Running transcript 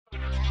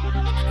Hey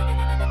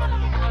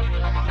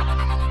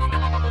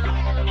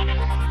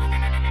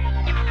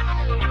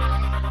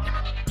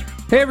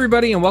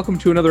everybody, and welcome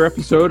to another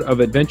episode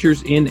of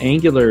Adventures in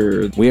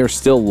Angular. We are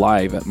still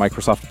live at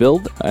Microsoft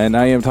Build, and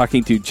I am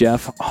talking to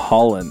Jeff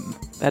Hollan.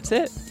 That's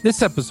it.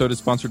 This episode is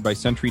sponsored by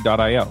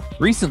Sentry.io.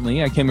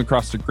 Recently, I came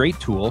across a great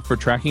tool for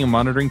tracking and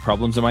monitoring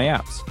problems in my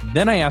apps.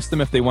 Then I asked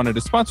them if they wanted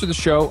to sponsor the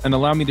show and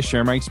allow me to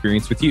share my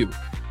experience with you.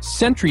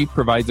 Sentry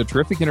provides a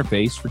terrific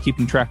interface for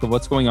keeping track of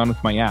what's going on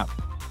with my app.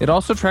 It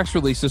also tracks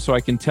releases so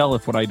I can tell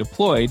if what I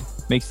deployed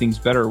makes things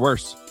better or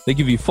worse. They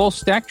give you full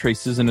stack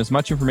traces and as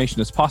much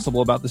information as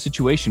possible about the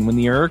situation when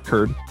the error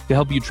occurred to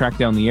help you track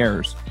down the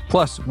errors.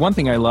 Plus, one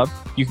thing I love,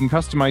 you can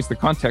customize the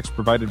context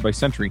provided by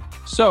Sentry.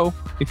 So,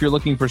 if you're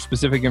looking for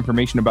specific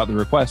information about the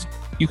request,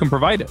 you can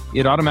provide it.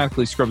 It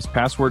automatically scrubs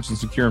passwords and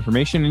secure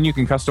information, and you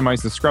can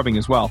customize the scrubbing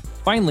as well.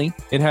 Finally,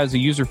 it has a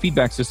user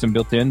feedback system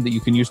built in that you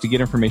can use to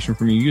get information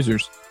from your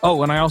users.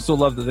 Oh, and I also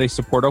love that they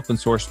support open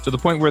source to the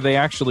point where they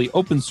actually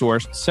open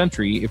sourced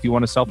Sentry if you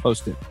want to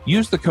self-host it.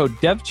 Use the code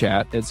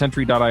devchat at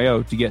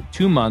Sentry.io to get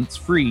 2 months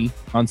free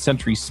on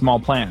Sentry's small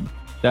plan.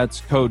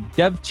 That's code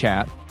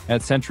devchat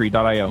at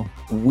Sentry.io.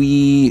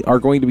 We are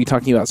going to be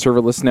talking about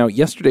serverless. Now,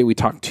 yesterday we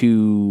talked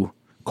to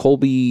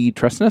Colby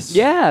Tresness.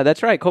 Yeah,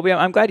 that's right. Colby,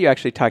 I'm glad you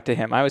actually talked to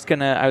him. I was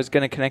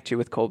gonna connect you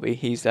with Colby.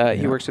 He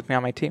works with me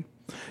on my team.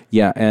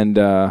 Yeah, and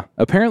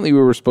apparently we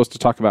were supposed to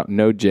talk about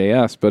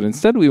Node.js, but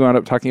instead we wound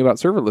up talking about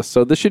serverless.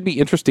 So this should be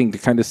interesting to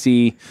kind of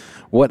see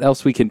what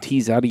else we can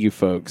tease out of you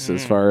folks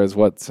as far as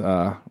what's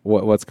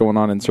going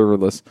on in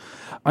serverless.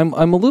 I'm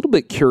a little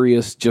bit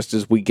curious just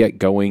as we get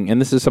going,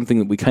 and this is something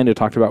that we kind of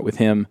talked about with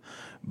him,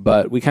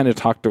 but we kind of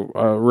talked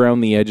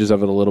around the edges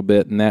of it a little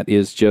bit, and that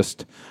is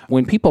just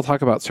when people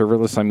talk about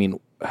serverless, I mean,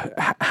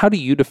 how do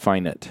you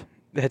define it?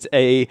 That's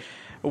a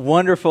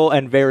wonderful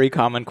and very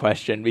common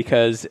question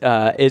because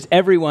is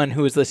everyone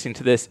who is listening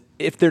to this,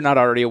 if they're not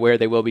already aware,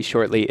 they will be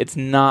shortly. It's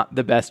not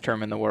the best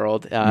term in the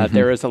world.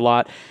 There is a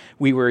lot.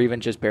 We were even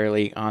just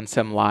barely on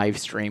some live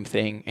stream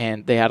thing,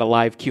 and they had a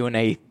live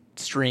Q&A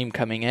stream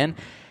coming in.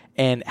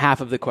 And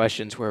half of the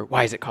questions were,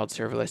 why is it called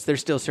serverless? There's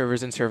still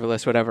servers in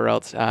serverless, whatever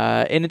else.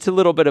 And it's a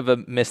little bit of a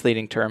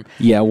misleading term.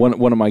 Yeah, one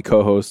of my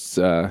co-hosts,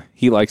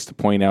 he likes to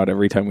point out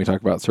every time we talk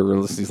about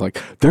serverless, he's like,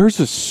 there's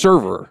a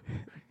server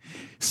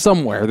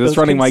somewhere that's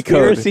running my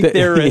code. Conspiracy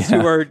theorists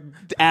who are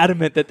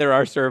adamant that there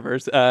are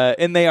servers,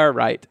 and they are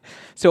right.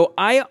 So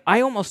I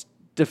almost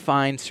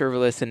define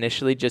serverless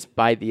initially just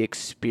by the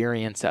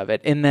experience of it.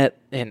 In that,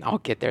 and I'll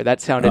get there. That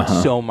sounded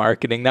so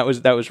marketing. That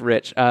was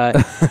rich.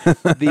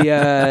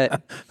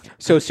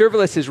 So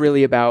serverless is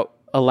really about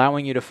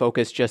allowing you to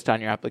focus just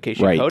on your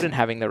application code and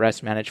having the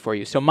rest managed for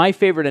you. So my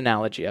favorite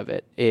analogy of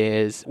it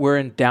is we're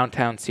in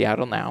downtown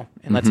Seattle now,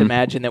 and let's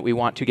imagine that we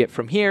want to get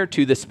from here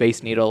to the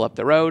Space Needle up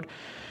the road.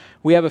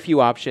 We have a few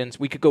options.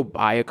 We could go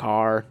buy a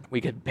car. We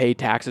could pay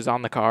taxes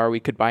on the car. We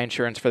could buy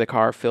insurance for the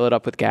car, fill it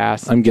up with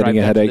gas. I'm getting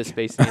a headache. To the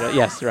Space Needle.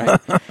 Yes,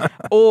 right.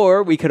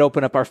 Or we could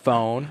open up our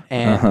phone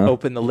and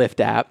open the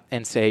Lyft app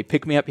and say,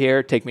 pick me up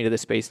here, take me to the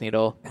Space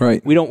Needle.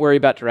 Right. We don't worry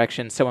about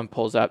directions. Someone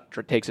pulls up,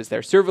 takes us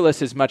there.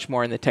 Serverless is much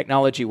more in the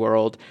technology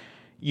world.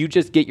 You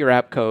just get your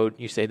app code.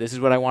 You say, this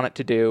is what I want it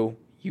to do.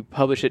 You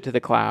publish it to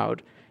the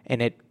cloud,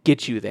 and it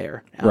gets you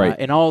there. Right.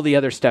 And all the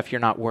other stuff you're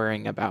not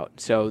worrying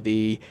about. So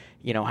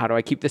how do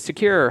I keep this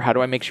secure? How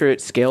do I make sure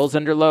it scales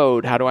under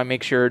load? How do I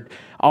make sure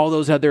all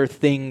those other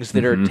things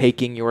that are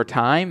taking your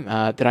time,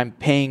 that I'm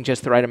paying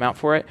just the right amount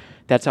for it,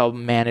 that's all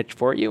managed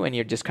for you, and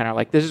you're just kind of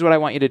like, this is what I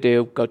want you to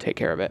do, go take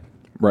care of it.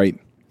 Right.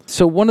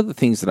 So one of the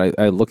things that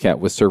I look at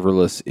with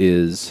serverless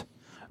is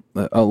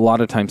a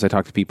lot of times I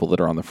talk to people that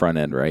are on the front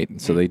end,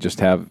 right? So they just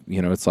have,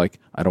 it's like,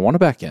 I don't want a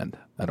back end.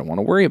 I don't want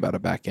to worry about a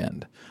back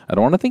end. I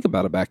don't want to think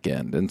about a back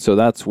end. And so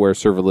that's where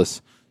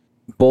serverless,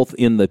 both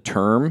in the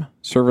term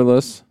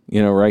serverless,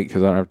 right?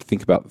 Because I don't have to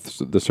think about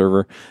the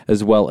server,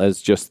 as well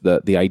as just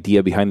the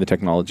idea behind the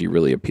technology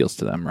really appeals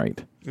to them,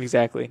 right?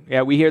 Exactly.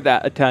 Yeah, we hear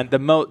that a ton.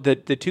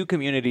 The two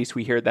communities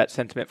we hear that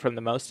sentiment from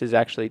the most is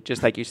actually,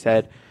 just like you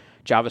said,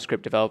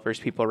 JavaScript developers,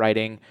 people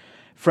writing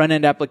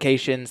front-end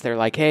applications. They're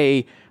like,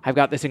 hey, I've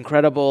got this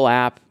incredible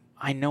app.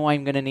 I know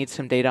I'm going to need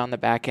some data on the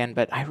back end,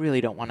 but I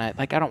really don't want to,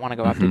 I don't want to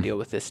go have to deal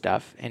with this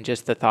stuff. And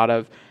just the thought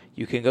of,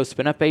 you can go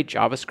spin up a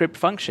JavaScript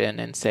function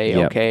and say,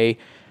 okay,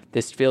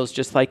 this feels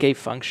just like a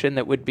function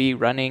that would be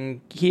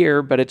running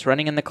here, but it's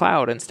running in the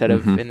cloud instead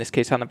of, in this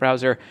case, on the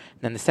browser.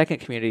 And then the second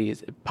community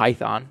is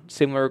Python,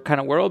 similar kind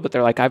of world, but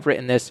they're like, I've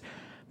written this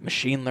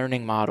machine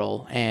learning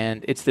model,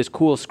 and it's this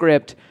cool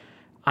script.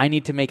 I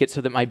need to make it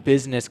so that my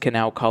business can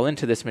now call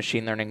into this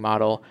machine learning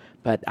model,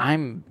 but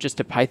I'm just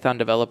a Python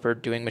developer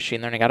doing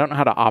machine learning. I don't know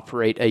how to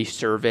operate a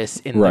service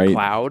in the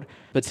cloud,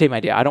 but same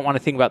idea. I don't want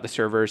to think about the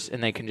servers,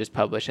 and they can just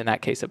publish, in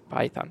that case, a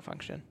Python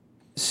function.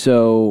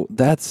 So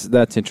that's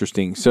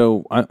interesting.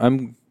 So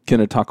I'm going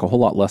to talk a whole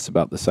lot less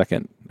about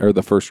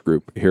the first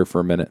group here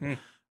for a minute.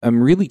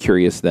 I'm really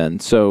curious then.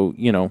 So,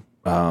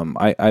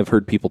 I've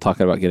heard people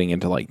talking about getting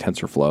into like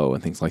TensorFlow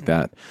and things like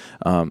that.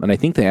 And I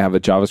think they have a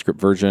JavaScript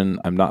version.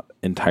 I'm not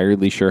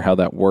entirely sure how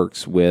that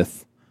works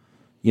with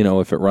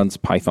if it runs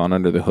Python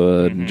under the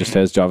hood and just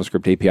has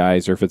JavaScript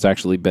APIs, or if it's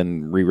actually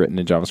been rewritten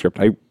in JavaScript.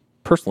 I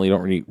personally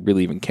don't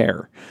really even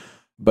care.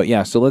 But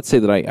yeah, so let's say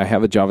that I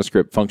have a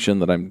JavaScript function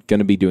that I'm going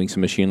to be doing some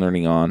machine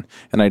learning on,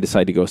 and I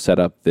decide to go set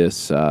up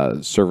this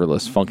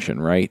serverless function,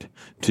 right?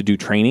 To do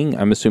training,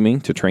 I'm assuming,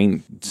 to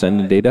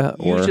send in data?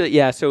 Usually,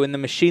 yeah. So in the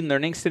machine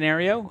learning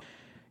scenario,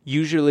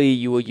 usually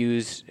you will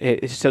use,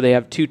 so they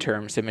have two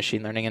terms in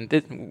machine learning,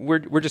 and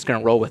we're just going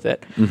to roll with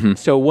it.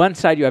 So one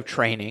side you have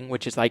training,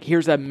 which is like,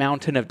 here's a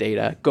mountain of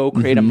data. Go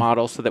create a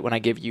model so that when I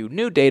give you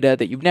new data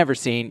that you've never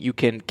seen, you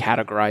can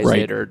categorize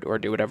it or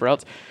do whatever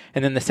else.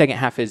 And then the second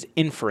half is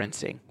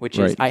inferencing, which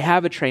is I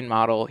have a trained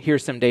model.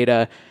 Here's some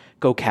data.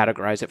 Go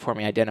categorize it for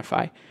me,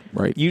 identify.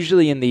 Right.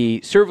 Usually in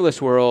the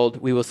serverless world,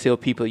 we will see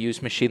people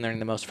use machine learning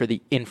the most for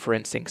the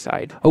inferencing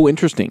side. Oh,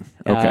 interesting.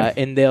 Okay.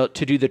 And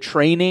to do the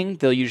training,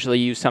 they'll usually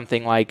use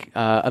something like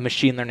a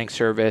machine learning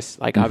service,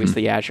 like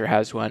obviously Azure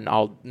has one,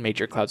 all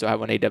major clouds will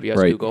have one, AWS,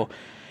 Google.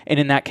 And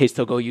in that case,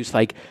 they'll go use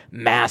like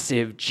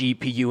massive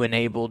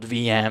GPU-enabled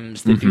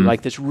VMs that do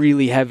like this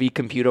really heavy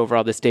compute over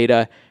all this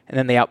data, and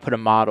then they output a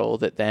model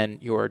that then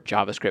your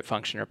JavaScript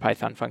function or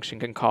Python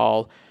function can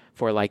call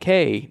for like,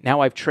 hey,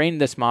 now I've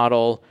trained this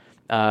model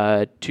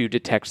to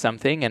detect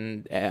something,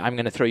 and I'm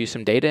going to throw you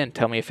some data and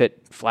tell me if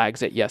it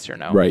flags it yes or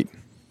no. Right.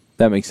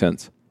 That makes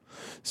sense.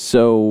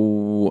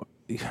 So,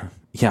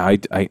 yeah,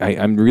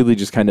 I'm really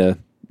just kind of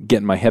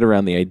getting my head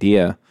around the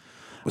idea.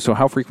 So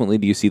how frequently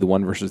do you see the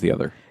one versus the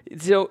other?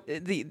 So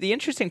the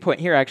interesting point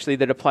here actually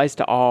that applies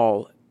to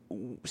all,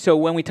 so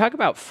when we talk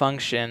about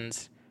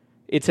functions,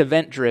 it's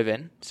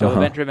event-driven, so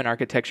event-driven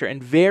architecture,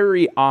 and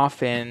very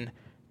often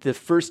the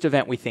first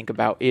event we think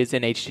about is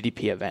an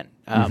HTTP event.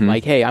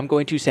 Like, hey, I'm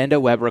going to send a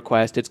web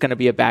request. It's going to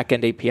be a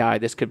backend API.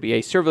 This could be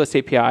a serverless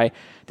API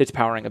that's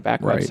powering a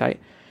back website.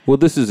 Well,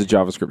 this is a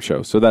JavaScript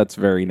show, so that's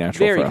very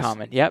natural for us. Very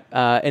common, yep.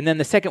 And then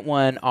the second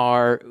one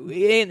are,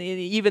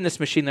 even this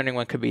machine learning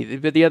one could be,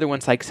 but the other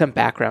one's like some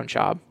background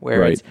job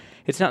where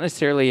it's not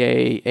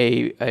necessarily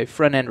a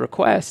front-end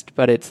request,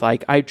 but it's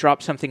like I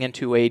drop something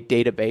into a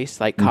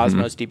database like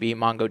Cosmos DB,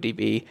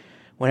 MongoDB.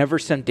 Whenever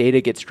some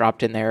data gets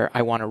dropped in there,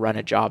 I want to run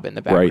a job in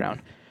the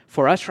background.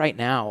 For us right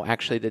now,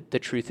 actually, the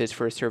truth is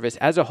for a service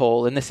as a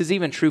whole, and this is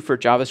even true for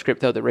JavaScript,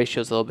 though the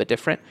ratio is a little bit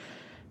different,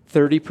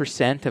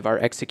 30% of our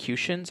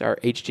executions are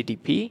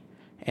HTTP,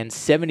 and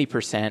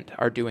 70%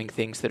 are doing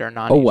things that are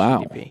non-HTTP. Oh,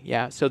 wow.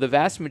 Yeah, so the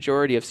vast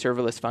majority of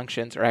serverless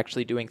functions are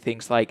actually doing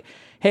things like,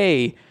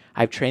 hey,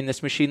 I've trained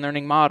this machine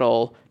learning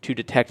model to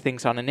detect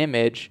things on an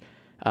image.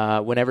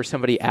 Whenever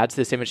somebody adds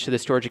this image to the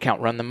storage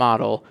account, run the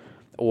model,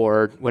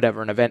 or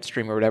whatever, an event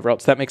stream or whatever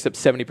else. That makes up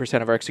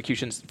 70% of our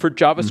executions. For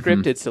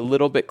JavaScript, it's a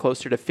little bit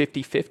closer to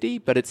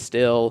 50-50, but it's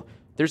still,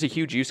 there's a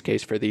huge use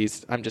case for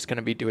these. I'm just going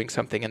to be doing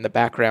something in the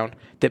background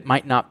that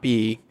might not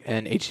be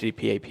an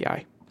HTTP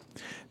API.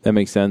 That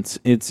makes sense.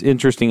 It's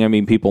interesting. I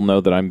mean, people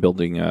know that I'm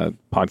building a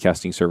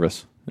podcasting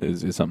service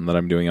is something that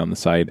I'm doing on the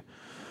side.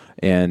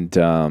 And,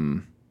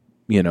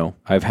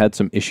 I've had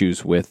some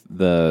issues with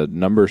the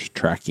numbers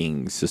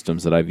tracking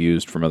systems that I've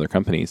used from other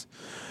companies.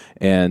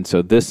 And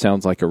so this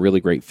sounds like a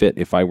really great fit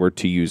if I were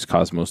to use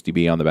Cosmos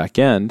DB on the back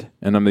end,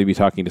 and I'm going to be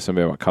talking to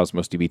somebody about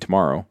Cosmos DB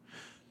tomorrow,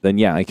 then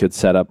yeah, I could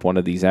set up one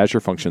of these Azure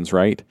functions,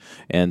 right?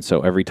 And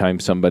so every time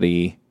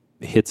somebody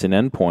hits an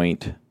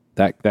endpoint,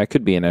 that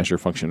could be an Azure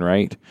function,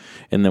 right?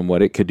 And then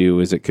what it could do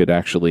is it could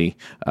actually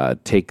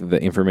take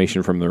the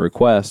information from the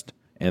request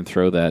and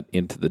throw that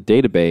into the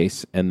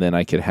database, and then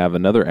I could have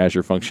another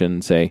Azure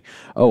function say,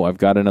 oh, I've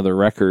got another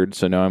record,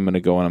 so now I'm going to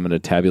go and I'm going to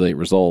tabulate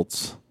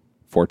results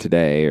for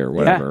today or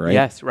whatever, right?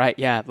 Yes, right,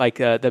 yeah. Like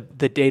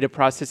the data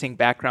processing,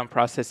 background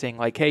processing,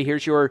 like, hey,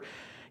 here's your,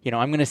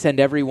 I'm going to send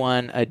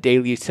everyone a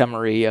daily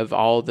summary of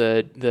all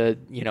the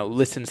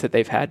listens that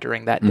they've had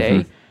during that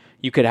day.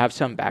 You could have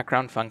some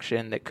background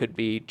function that could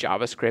be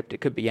JavaScript.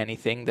 It could be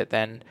anything that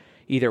then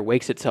either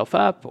wakes itself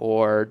up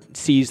or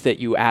sees that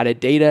you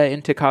added data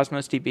into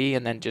Cosmos DB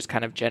and then just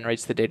kind of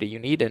generates the data you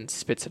need and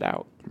spits it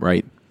out.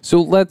 Right.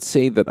 So let's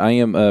say that I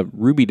am a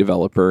Ruby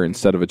developer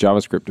instead of a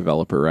JavaScript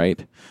developer,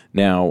 right?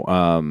 Now,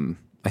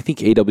 I think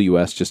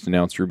AWS just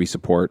announced Ruby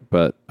support,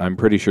 but I'm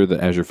pretty sure that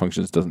Azure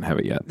Functions doesn't have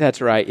it yet.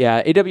 That's right,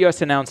 yeah.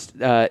 AWS announced,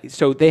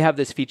 so they have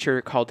this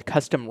feature called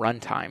custom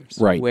runtimes,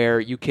 where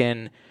you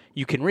can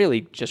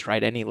really just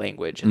write any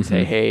language and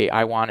say, hey,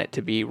 I want it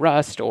to be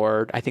Rust,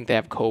 or I think they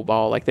have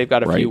COBOL. Like they've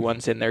got a few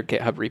ones in their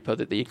GitHub repo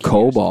that you can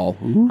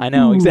COBOL. use. I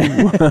know,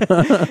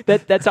 exactly.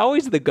 That's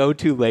always the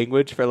go-to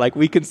language for like,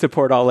 we can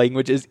support all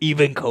languages,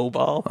 even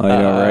COBOL. I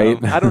know,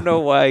 right? I don't know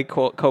why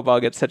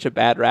COBOL gets such a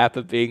bad rap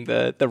of being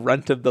the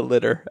runt of the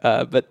litter,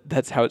 but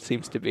that's how it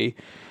seems to be.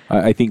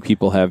 I think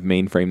people have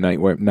mainframe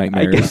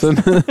nightmares.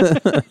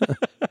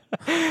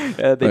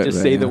 They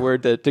just say the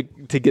word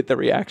to get the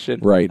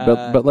reaction. Right,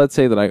 but let's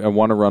say that I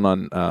want to run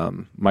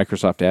on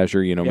Microsoft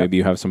Azure. Maybe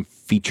you have some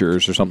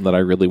features or something that I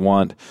really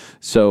want.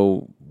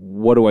 So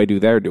what do I do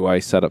there? Do I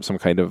set up some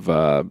kind of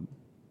a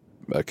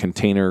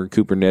container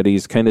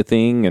Kubernetes kind of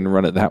thing and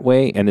run it that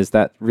way? And is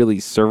that really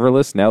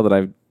serverless now that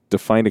I've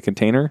define a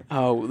container?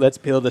 Oh, let's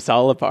peel this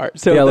all apart.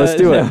 So yeah, let's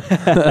do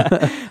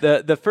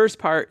it. The first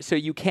part, so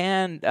you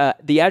can,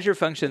 the Azure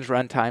Functions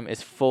runtime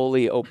is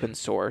fully open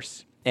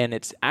source, and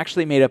it's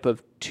actually made up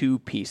of 2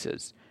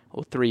 pieces,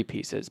 well, 3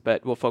 pieces,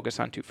 but we'll focus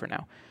on 2 for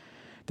now.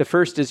 The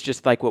first is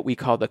just like what we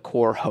call the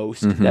core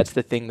host. That's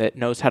the thing that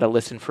knows how to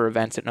listen for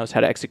events. It knows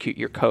how to execute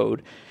your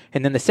code.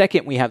 And then the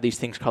second, we have these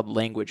things called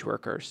language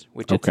workers,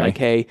 which it's like,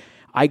 hey,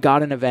 I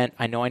got an event.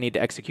 I know I need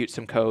to execute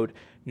some code.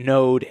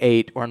 Node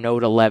 8 or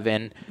Node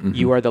 11,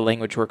 you are the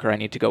language worker. I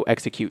need to go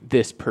execute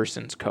this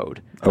person's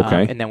code.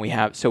 Okay. And then we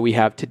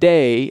have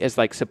today as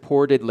like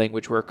supported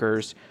language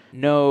workers,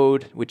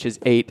 Node, which is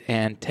 8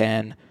 and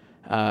 10,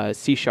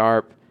 C#,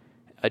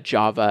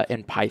 Java,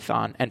 and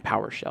Python, and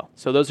PowerShell.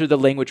 So those are the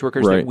language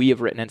workers that we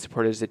have written and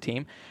supported as a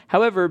team.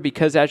 However,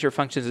 because Azure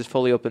Functions is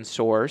fully open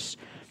source,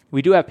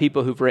 we do have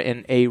people who've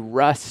written a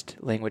Rust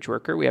language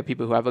worker. We have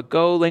people who have a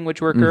Go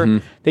language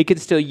worker. They can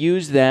still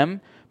use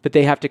them, but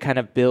they have to kind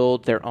of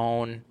build their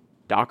own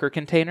Docker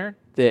container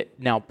that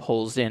now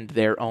pulls in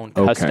their own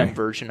custom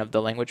version of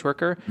the language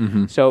worker.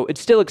 So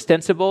it's still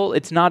extensible.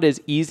 It's not as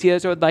easy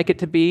as I would like it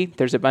to be.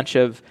 There's a bunch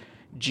of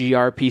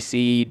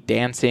gRPC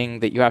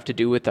dancing that you have to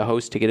do with the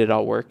host to get it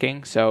all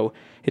working. So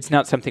it's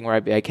not something where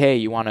I'd be like, hey,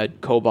 you want a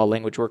COBOL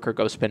language worker,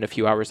 go spend a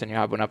few hours and you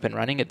have one up and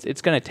running.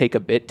 It's going to take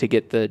a bit to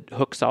get the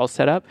hooks all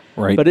set up.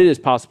 But it is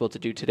possible to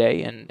do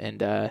today. And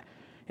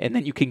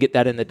then you can get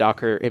that in the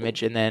Docker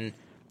image and then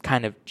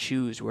kind of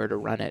choose where to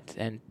run it.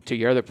 And to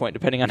your other point,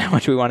 depending on how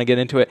much we want to get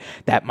into it,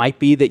 that might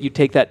be that you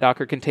take that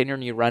Docker container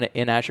and you run it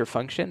in Azure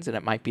Functions, and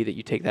it might be that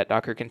you take that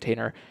Docker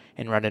container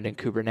and run it in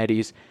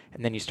Kubernetes,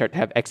 and then you start to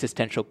have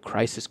existential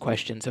crisis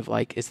questions of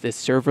like, is this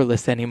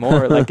serverless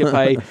anymore? Like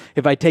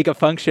if I take a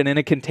function in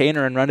a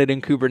container and run it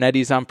in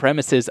Kubernetes on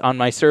premises on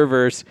my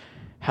servers,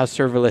 how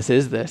serverless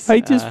is this? I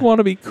just want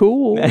to be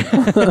cool. And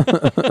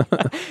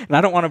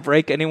I don't want to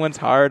break anyone's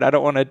heart. I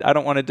don't want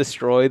to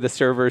destroy the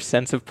server's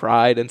sense of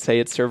pride and say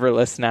it's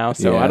serverless now.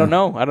 So I don't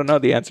know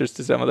the answers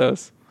to some of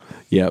those.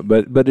 Yeah,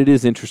 but it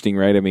is interesting,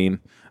 right? I mean,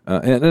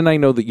 and I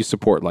know that you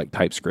support like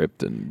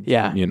TypeScript and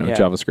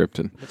JavaScript,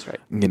 and that's right.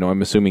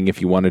 I'm assuming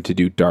if you wanted to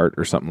do Dart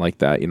or something like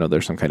that,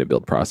 there's some kind of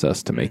build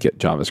process to make it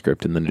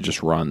JavaScript, and then it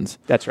just runs.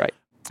 That's right.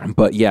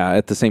 But yeah,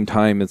 at the same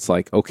time, it's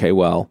like, okay,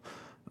 well,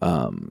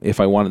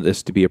 if I wanted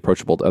this to be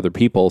approachable to other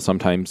people,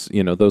 sometimes,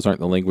 those aren't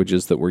the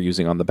languages that we're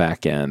using on the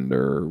back end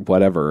or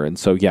whatever. And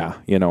so,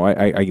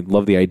 I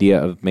love the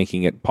idea of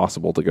making it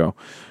possible to go,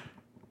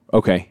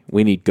 okay,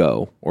 we need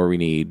Go or we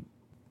need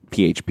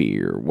PHP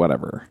or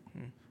whatever.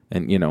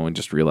 And, and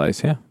just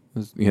realize,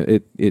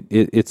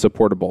 it's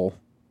supportable.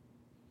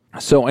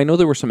 So I know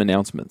there were some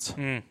announcements.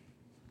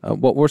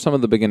 What were some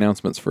of the big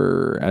announcements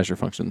for Azure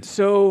Functions?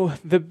 So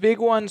the big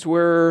ones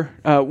were,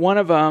 one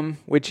of them,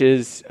 which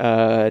is,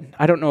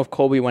 I don't know if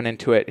Colby went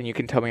into it, and you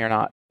can tell me or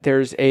not.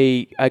 There's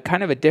a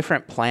kind of a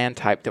different plan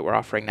type that we're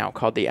offering now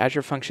called the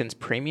Azure Functions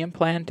Premium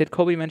Plan. Did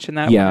Colby mention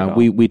that? Yeah,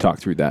 we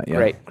talked through that.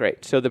 Yeah.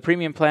 Great. So the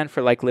Premium Plan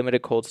for like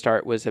limited cold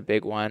start was a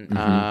big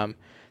one.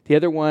 The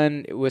other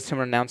one was some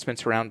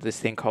announcements around this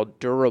thing called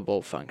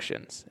durable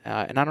functions.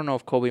 And I don't know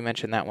if Colby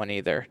mentioned that one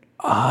either.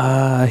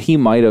 He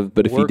might have,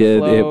 but if he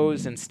did...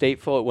 Workflows and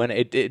stateful,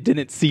 it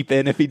didn't seep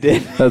in if he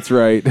did. That's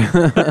right.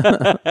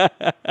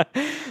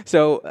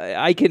 So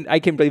I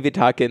can briefly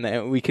talk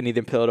and we can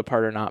either peel it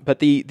apart or not. But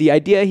the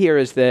idea here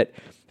is that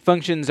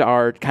functions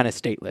are kind of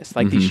stateless,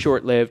 like these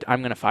short-lived,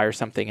 I'm going to fire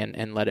something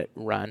and let it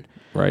run.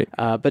 Right.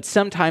 But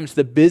sometimes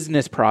the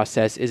business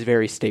process is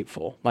very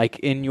stateful. Like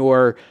in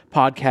your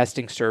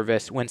podcasting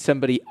service, when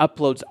somebody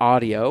uploads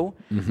audio,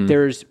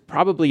 there's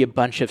probably a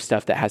bunch of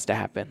stuff that has to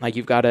happen. Like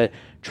you've got to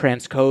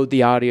transcode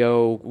the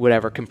audio,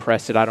 whatever,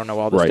 compress it. I don't know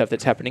all the stuff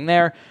that's happening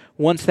there.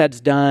 Once that's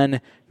done,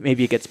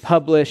 maybe it gets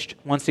published.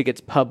 Once it gets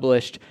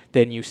published,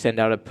 then you send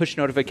out a push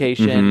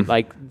notification,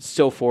 like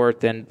so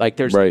forth. And like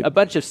there's a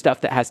bunch of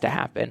stuff that has to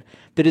happen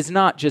that is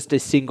not just a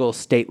single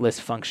stateless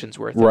functions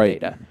worth of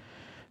data.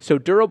 So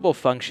durable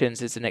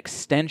functions is an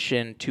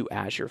extension to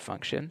Azure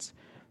Functions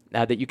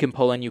that you can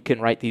pull in. You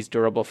can write these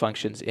durable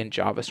functions in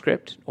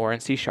JavaScript or in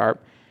C#.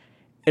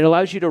 It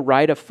allows you to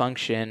write a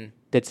function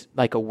that's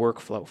like a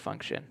workflow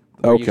function.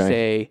 Where you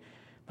say,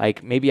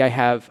 like maybe I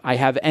have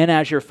an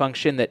Azure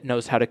function that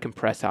knows how to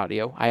compress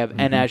audio. I have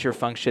an Azure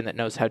function that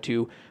knows how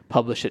to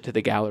publish it to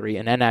the gallery,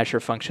 and an Azure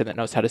function that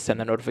knows how to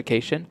send the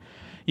notification.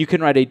 You can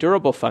write a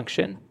durable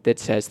function that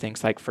says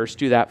things like first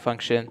do that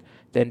function,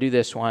 then do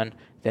this one,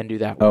 then do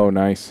that one. Oh,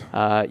 nice.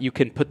 You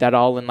can put that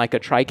all in like a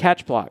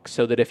try-catch block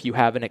so that if you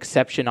have an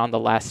exception on the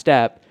last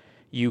step,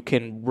 you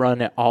can run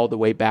it all the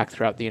way back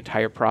throughout the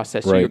entire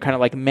process. So you're kind of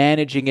like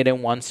managing it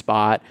in one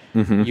spot.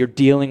 You're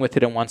dealing with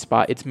it in one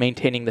spot. It's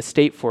maintaining the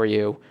state for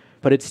you,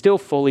 but it's still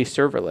fully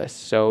serverless.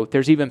 So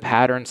there's even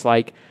patterns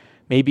like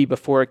maybe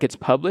before it gets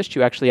published,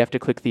 you actually have to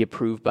click the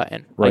approve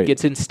button. Like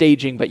it's in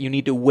staging, but you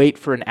need to wait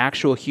for an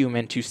actual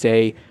human to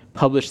say,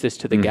 publish this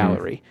to the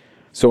gallery.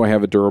 So I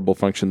have a durable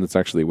function that's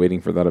actually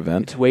waiting for that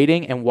event? It's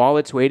waiting, and while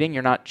it's waiting,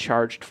 you're not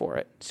charged for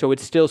it. So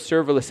it's still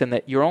serverless in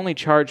that you're only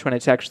charged when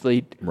it's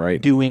actually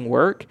doing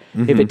work.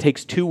 If it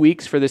takes 2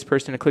 weeks for this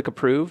person to click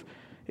approve,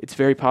 it's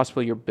very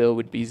possible your bill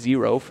would be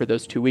 0 for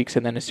those 2 weeks.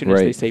 And then as soon as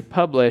they say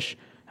publish,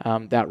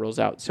 that rolls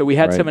out. So we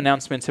had some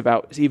announcements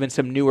about even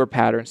some newer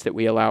patterns that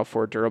we allow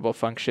for durable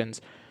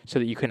functions so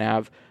that you can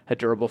have a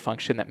durable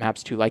function that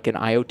maps to like an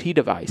IoT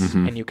device.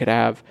 And you could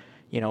have,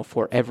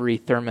 for every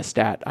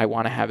thermostat, I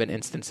want to have an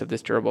instance of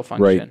this durable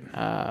function.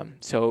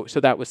 So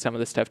that was some of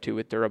the stuff too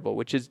with durable,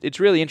 which it's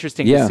really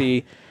interesting to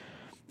see.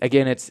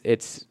 Again,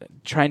 it's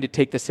trying to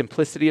take the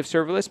simplicity of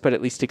serverless, but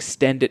at least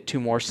extend it to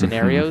more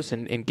scenarios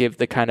and give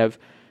the kind of,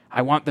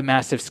 I want the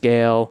massive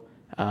scale,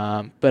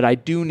 but I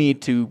do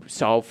need to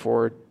solve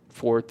for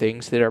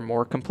things that are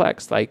more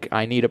complex. Like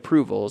I need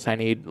approvals, I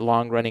need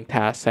long-running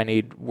tasks, I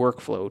need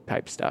workflow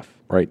type stuff.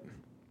 Right.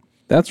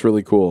 That's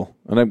really cool.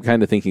 And I'm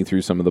kind of thinking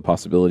through some of the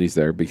possibilities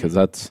there because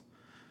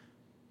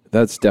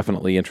that's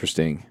definitely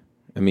interesting.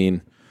 I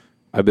mean,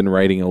 I've been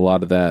writing a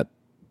lot of that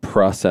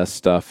process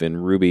stuff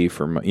in Ruby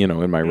for my,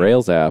 in my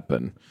Rails app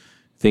and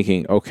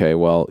thinking, okay,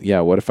 well,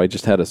 what if I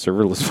just had a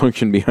serverless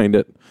function behind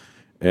it?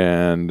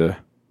 And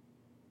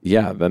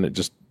then it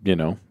just,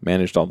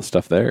 managed all the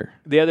stuff there.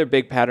 The other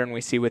big pattern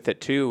we see with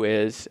it too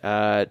is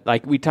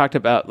like we talked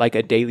about like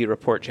a daily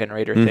report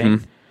generator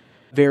thing.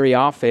 Very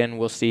often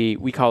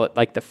we call it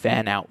like the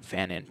fan out,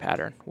 fan in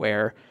pattern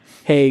where,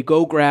 hey,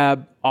 go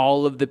grab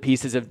all of the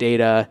pieces of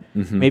data.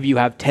 Maybe you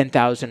have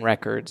 10,000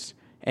 records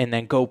and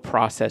then go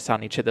process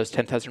on each of those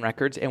 10,000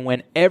 records. And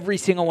when every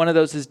single one of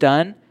those is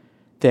done,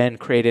 then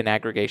create an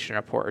aggregation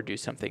report or do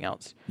something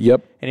else.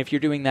 Yep. And if you're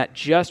doing that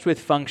just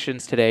with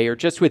functions today or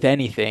just with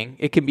anything,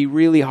 it can be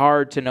really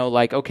hard to know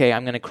like, okay,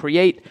 I'm going to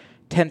create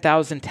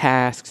 10,000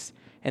 tasks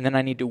and then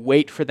I need to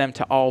wait for them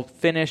to all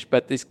finish,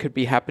 but this could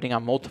be happening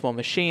on multiple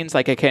machines.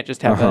 Like I can't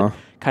just have a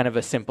kind of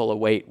a simple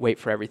wait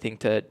for everything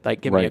to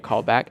like give me a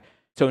call back.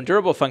 So in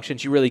durable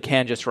functions, you really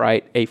can just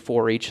write a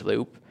for each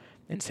loop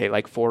and say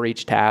like for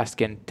each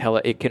task and tell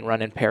it can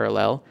run in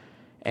parallel.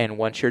 And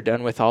once you're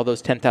done with all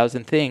those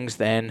 10,000 things,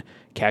 then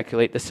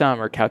calculate the sum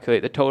or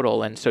calculate the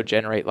total. And so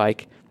generate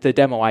like the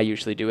demo I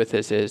usually do with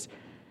this is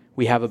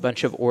we have a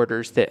bunch of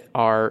orders that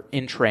are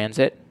in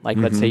transit. Like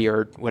let's say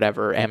you're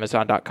whatever,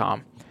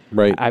 Amazon.com.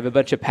 Right. I have a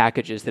bunch of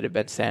packages that have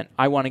been sent.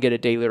 I want to get a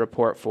daily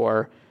report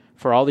for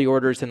all the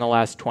orders in the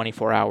last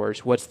 24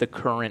 hours. What's the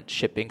current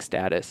shipping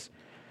status?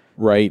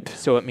 Right.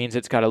 So it means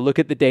it's got to look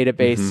at the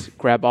database,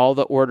 grab all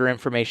the order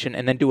information,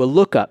 and then do a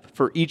lookup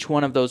for each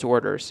one of those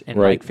orders and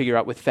like figure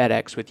out with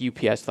FedEx, with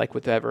UPS, like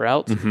with whatever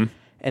else.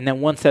 And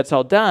then once that's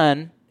all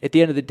done, at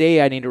the end of the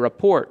day, I need a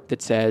report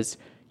that says,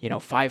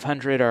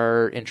 500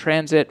 are in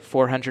transit,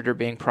 400 are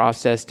being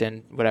processed,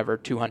 and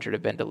 200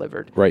 have been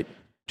delivered. Right.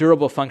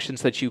 Durable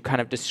functions that you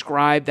kind of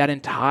describe that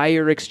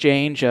entire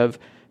exchange of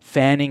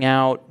fanning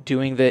out,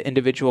 doing the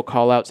individual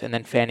callouts, and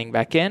then fanning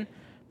back in,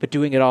 but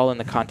doing it all in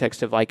the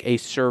context of like a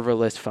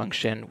serverless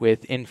function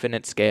with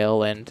infinite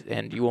scale,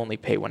 and you only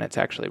pay when it's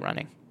actually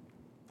running.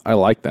 I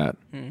like that.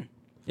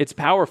 It's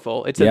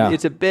powerful. It's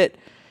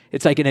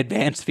like an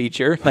advanced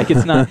feature. Like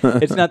it's not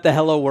the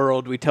hello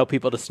world we tell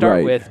people to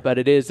start with, but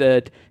it's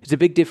a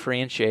big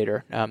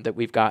differentiator that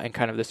we've got in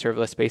kind of the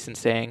serverless space and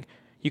saying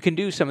you can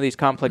do some of these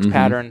complex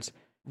patterns,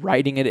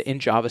 writing it in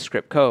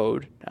JavaScript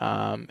code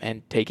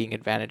and taking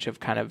advantage of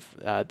kind of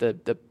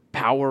the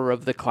power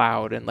of the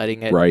cloud and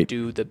letting it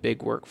do the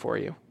big work for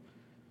you.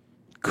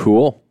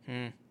 Cool.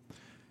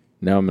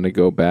 Now I'm going to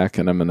go back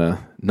and I'm going to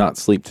not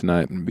sleep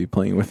tonight and be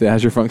playing with the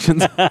Azure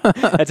functions.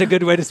 That's a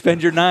good way to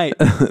spend your night.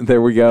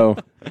 There we go.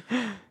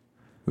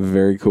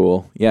 Very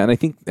cool. Yeah, and I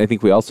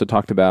think we also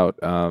talked about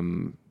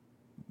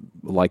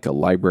like a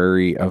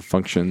library of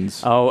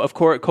functions. Oh, of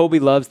course. Colby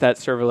loves that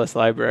serverless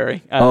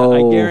library. I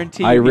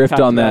guarantee I riffed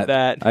on that.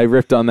 I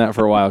riffed on that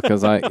for a while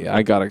because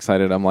I got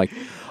excited. I'm like,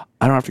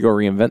 I don't have to go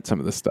reinvent some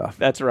of this stuff.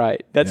 That's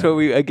right. That's what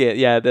we,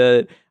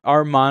 again,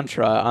 our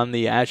mantra on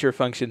the Azure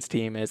Functions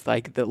team is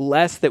like the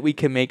less that we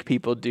can make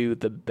people do,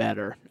 the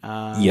better.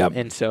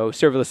 And so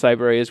serverless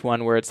library is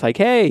one where it's like,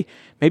 hey,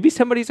 maybe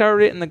somebody's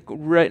already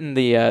written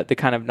the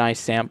kind of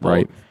nice sample.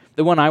 Right.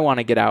 The one I want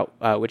to get out,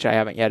 which I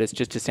haven't yet, is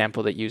just a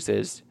sample that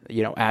uses,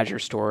 Azure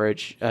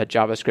storage,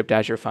 JavaScript,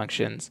 Azure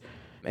Functions,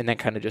 and then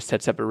kind of just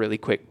sets up a really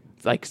quick,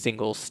 like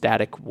single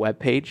static web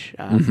page.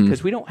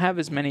 Because we don't have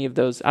as many of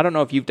those. I don't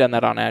know if you've done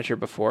that on Azure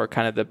before,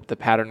 kind of the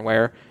pattern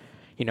where,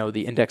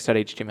 the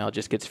index.html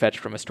just gets fetched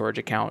from a storage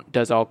account,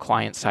 does all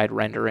client-side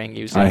rendering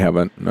using... I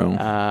haven't,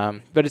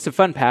 no. But it's a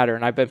fun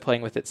pattern. I've been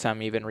playing with it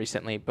some even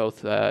recently,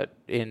 both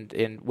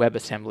in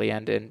WebAssembly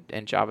and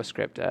in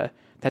JavaScript.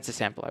 That's a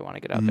sample I want to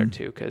get out there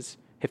too, because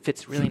it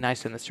fits really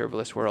nice in the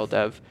serverless world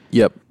of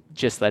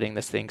just letting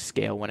this thing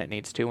scale when it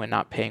needs to and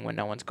not paying when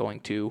no one's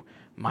going to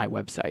my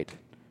website.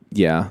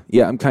 Yeah,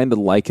 I'm kind of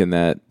liking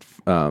that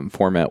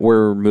format.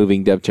 We're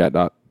moving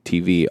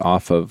devchat.tv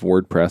off of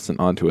WordPress and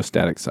onto a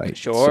static site.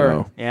 Sure,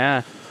 so,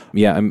 yeah,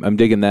 I'm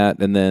digging that.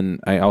 And then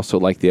I also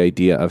like the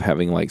idea of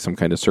having like some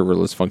kind of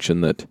serverless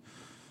function that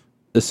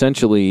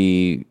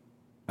essentially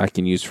I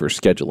can use for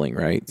scheduling,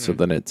 right? So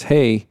then it's,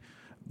 hey,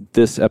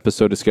 this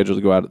episode is scheduled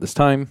to go out at this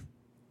time.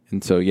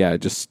 And so,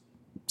 it just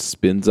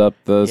spins up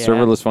the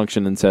serverless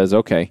function and says,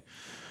 okay,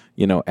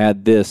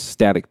 add this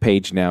static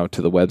page now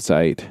to the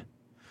website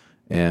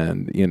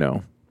and,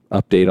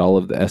 update all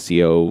of the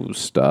SEO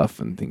stuff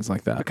and things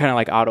like that. Kind of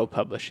like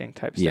auto-publishing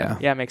type stuff.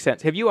 Yeah, makes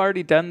sense. Have you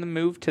already done the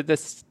move to the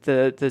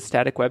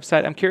static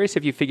website? I'm curious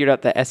if you figured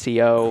out the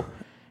SEO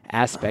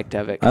aspect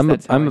of it.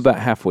 I'm about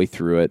halfway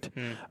through it.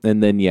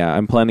 And then,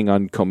 I'm planning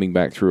on combing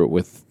back through it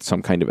with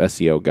some kind of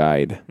SEO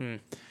guide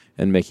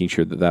and making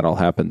sure that all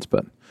happens.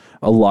 But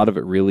a lot of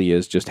it really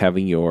is just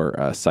having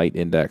your site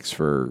index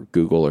for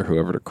Google or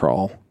whoever to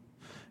crawl.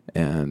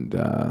 And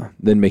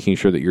then making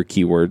sure that your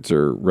keywords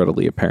are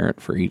readily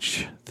apparent for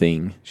each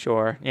thing.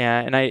 Sure. Yeah.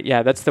 And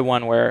that's the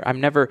one where I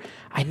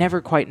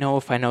never quite know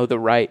if I know the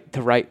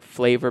right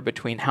flavor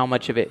between how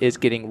much of it is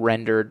getting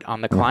rendered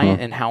on the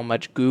client and how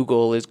much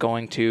Google is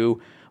going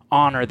to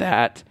honor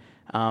that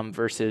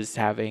versus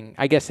having,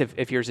 I guess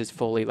if yours is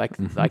fully like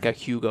a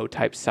Hugo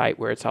type site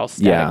where it's all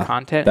static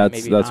content.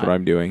 That's what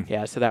I'm doing.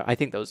 Yeah. So that I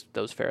think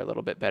those fare a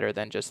little bit better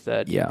than just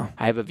the,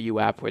 I have a View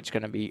app which is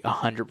going to be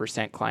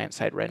 100% client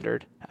side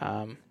rendered.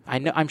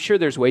 I'm sure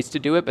there's ways to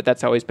do it, but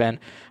that's always been,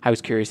 I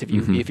was curious if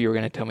you were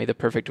going to tell me the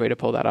perfect way to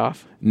pull that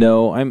off.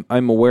 No,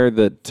 I'm aware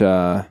that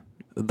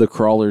the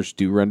crawlers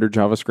do render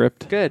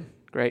JavaScript. Good.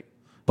 Great.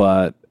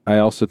 But I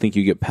also think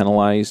you get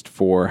penalized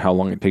for how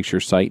long it takes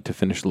your site to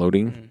finish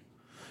loading.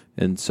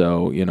 And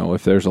so,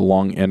 if there's a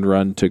long end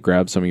run to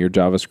grab some of your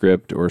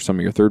JavaScript or some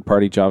of your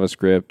third-party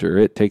JavaScript, or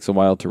it takes a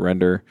while to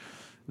render,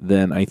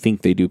 then I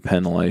think they do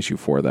penalize you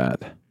for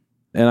that.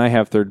 And I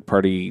have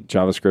third-party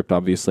JavaScript,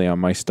 obviously, on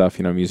my stuff.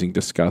 I'm using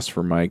Discuss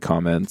for my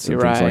comments and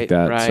things like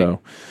that. Right. So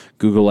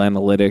Google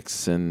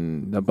Analytics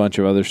and a bunch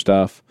of other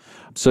stuff.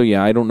 So,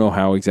 I don't know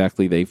how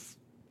exactly they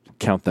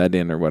count that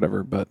in or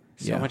whatever, but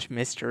so much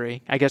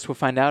mystery. I guess we'll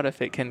find out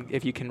if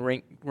you can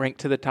rank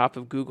to the top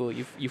of Google.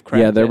 You've cracked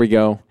it. Yeah, there we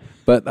go.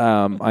 But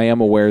I am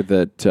aware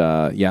that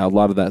a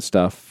lot of that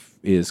stuff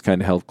is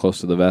kind of held close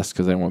to the vest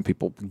because I don't want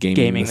people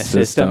gaming the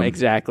system.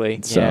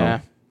 Exactly.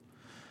 So,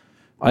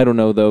 I don't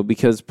know though,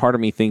 because part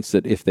of me thinks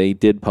that if they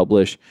did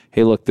publish,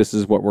 hey, look, this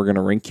is what we're going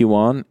to rank you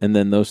on, and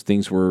then those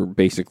things were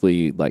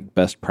basically like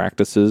best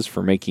practices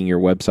for making your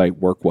website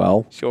work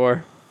well.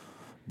 Sure.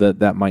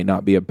 That might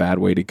not be a bad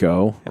way to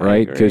go,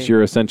 right? Because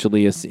you're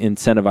essentially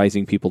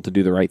incentivizing people to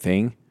do the right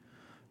thing.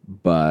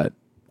 But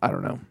I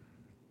don't know.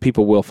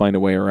 People will find a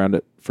way around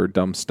it for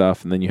dumb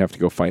stuff, and then you have to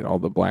go fight all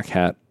the black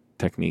hat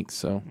techniques.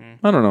 So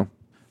I don't know.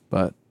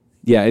 But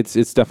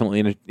it's definitely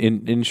an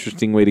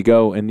interesting way to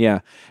go. And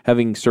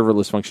having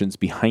serverless functions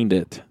behind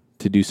it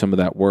to do some of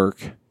that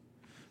work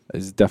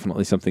is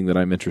definitely something that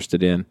I'm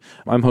interested in.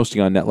 I'm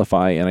hosting on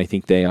Netlify, and I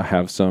think they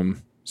have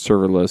some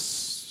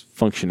serverless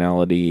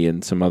functionality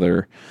and some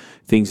other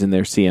things in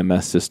their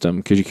CMS system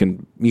because you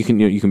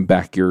can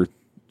back your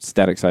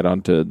static site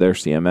onto their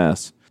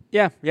CMS.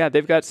 Yeah,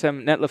 they've got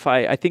some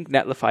Netlify. I think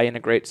Netlify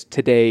integrates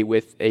today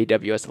with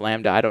AWS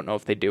Lambda. I don't know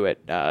if they do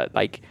it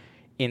like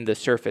in the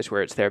Surface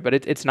where it's there, but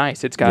it's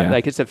nice. It's got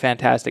it's a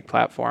fantastic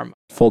platform.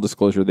 Full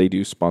disclosure, they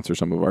do sponsor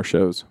some of our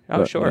shows. Oh,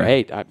 but, sure.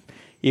 Yeah.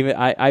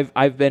 Hey,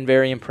 I've been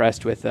very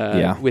impressed with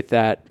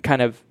that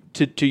kind of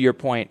to your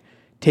point,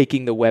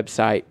 taking the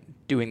website,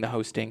 doing the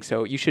hosting.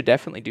 So you should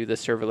definitely do the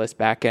serverless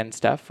backend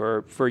stuff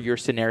for your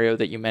scenario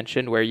that you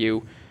mentioned where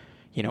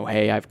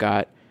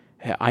hey,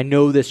 I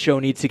know this show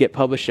needs to get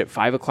published at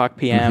 5:00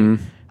 p.m.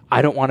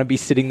 I don't want to be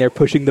sitting there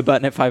pushing the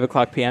button at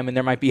 5:00 p.m. and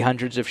there might be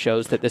hundreds of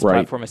shows that this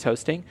platform is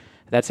hosting.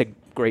 That's a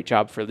great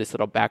job for this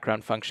little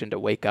background function to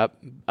wake up,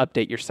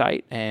 update your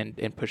site, and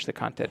push the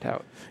content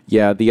out.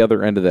 Yeah, the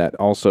other end of that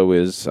also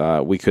is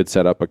we could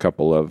set up a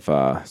couple of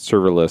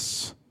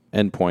serverless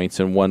endpoints,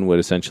 and one would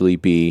essentially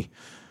be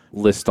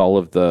list all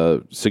of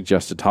the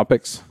suggested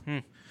topics,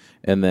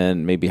 and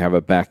then maybe have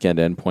a back-end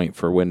endpoint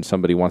for when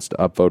somebody wants to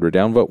upvote or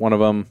downvote one of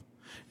them,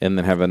 and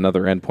then have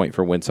another endpoint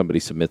for when somebody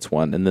submits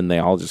one, and then they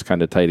all just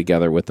kind of tie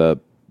together with a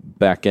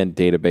back-end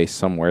database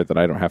somewhere that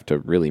I don't have to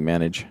really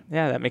manage.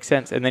 Yeah, that makes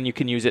sense. And then you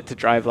can use it to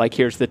drive, like,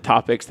 here's the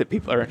topics that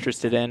people are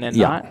interested in and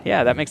not.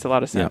 Yeah, that makes a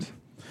lot of sense.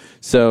 Yeah.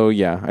 So,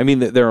 I mean,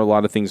 there are a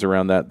lot of things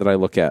around that I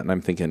look at, and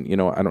I'm thinking,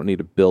 I don't need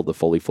to build a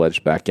fully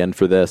fledged back-end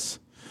for this.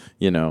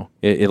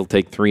 It'll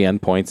take 3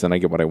 endpoints, and I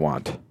get what I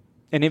want.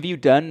 And have you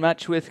done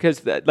much with,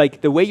 because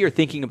the way you're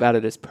thinking about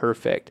it is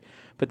perfect,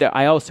 but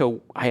I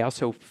also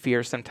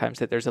fear sometimes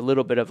that there's a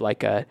little bit of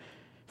like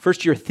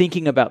first you're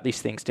thinking about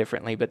these things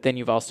differently, but then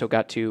you've also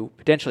got to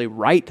potentially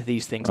write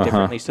these things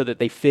differently so that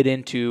they fit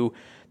into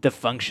the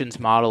functions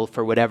model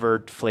for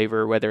whatever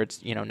flavor, whether it's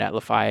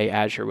Netlify,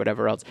 Azure,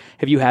 whatever else.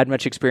 Have you had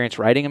much experience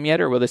writing them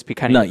yet, or will this be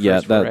kind of not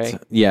yet?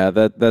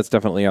 That's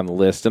definitely on the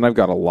list, and I've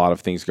got a lot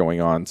of things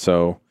going on.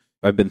 So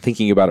I've been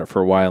thinking about it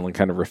for a while and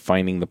kind of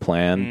refining the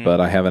plan, but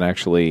I haven't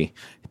actually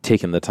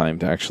taken the time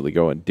to actually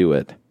go and do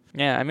it.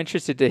 Yeah, I'm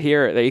interested to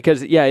hear it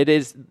because it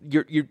is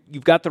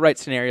you've got the right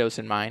scenarios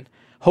in mind.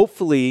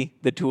 Hopefully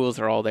the tools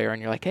are all there and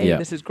you're like, hey,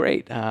 this is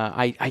great.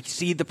 I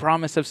see the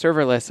promise of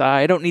serverless.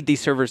 I don't need these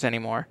servers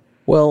anymore.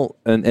 Well,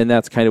 and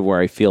that's kind of where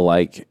I feel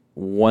like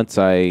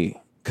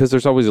because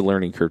there's always a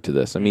learning curve to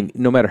this. I mean,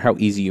 no matter how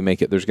easy you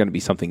make it, there's going to be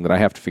something that I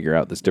have to figure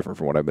out that's different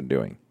from what I've been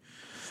doing.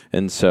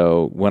 And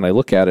so when I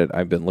look at it,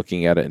 I've been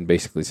looking at it and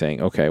basically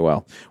saying, okay,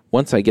 well,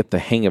 once I get the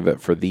hang of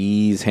it for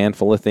these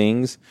handful of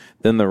things,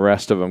 then the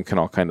rest of them can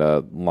all kind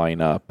of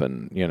line up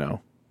and,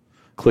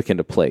 click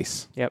into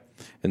place. Yep.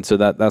 And so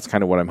that's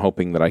kind of what I'm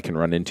hoping that I can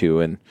run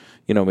into. And,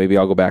 maybe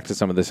I'll go back to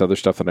some of this other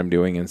stuff that I'm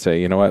doing and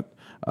say, you know what,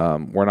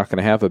 we're not going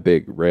to have a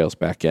big Rails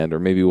backend, or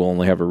maybe we'll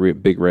only have a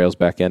big Rails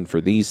backend for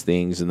these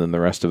things, and then the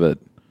rest of it,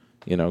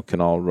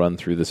 can all run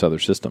through this other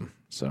system.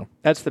 So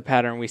that's the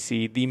pattern we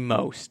see the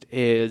most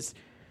is,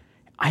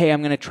 hey,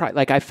 I'm going to try.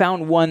 Like I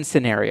found one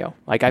scenario.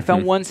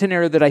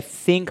 That I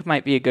think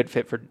might be a good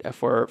fit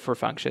for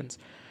functions.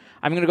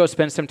 I'm going to go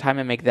spend some time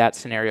and make that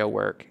scenario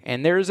work.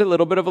 And there's a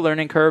little bit of a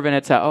learning curve, and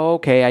it's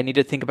okay, I need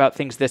to think about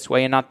things this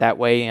way and not that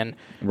way, and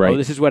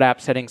this is what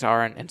app settings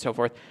are, and so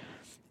forth.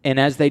 And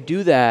as they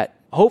do that,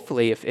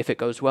 hopefully, if it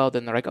goes well,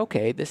 then they're like,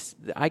 okay,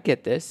 I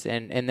get this,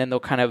 and then they'll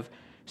kind of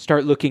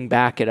start looking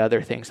back at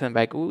other things and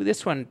like, ooh,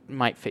 this one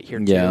might fit here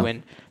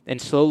too.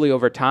 And slowly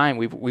over time,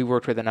 we've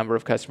worked with a number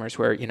of customers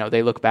where,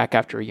 they look back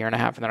after a year and a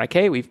half and they're like,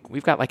 hey,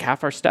 we've got like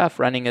half our stuff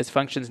running as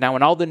functions now,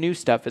 and all the new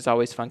stuff is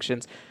always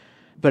functions.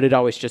 But it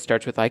always just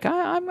starts with like,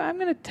 I'm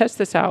going to test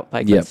this out.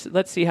 Like,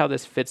 let's see how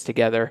this fits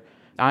together.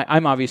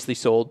 I'm obviously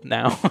sold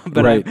now,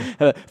 but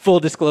full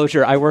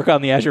disclosure, I work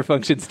on the Azure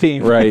Functions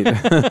team. Right.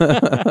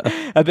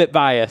 A bit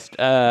biased,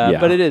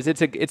 but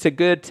it's a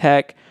good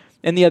tech.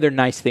 And the other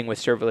nice thing with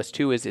serverless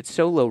too is it's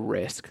so low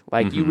risk.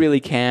 Like you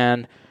really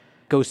can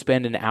go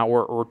spend an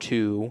hour or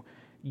two,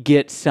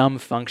 get some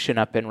function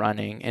up and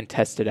running and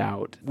test it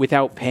out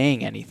without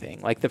paying anything.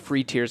 Like the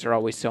free tiers are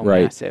always so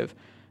massive.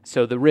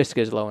 So the risk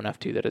is low enough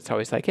too that it's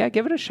always like,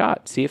 give it a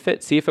shot. See if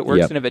it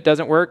works. And if it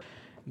doesn't work,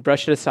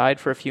 brush it aside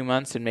for a few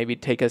months and maybe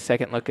take a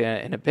second look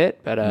at it in a bit.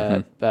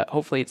 But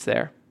hopefully it's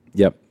there.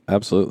 Yep,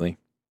 absolutely.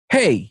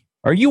 Hey,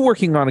 are you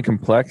working on a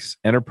complex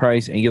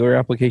enterprise Angular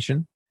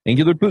application?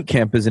 Angular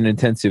Bootcamp is an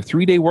intensive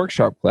 3-day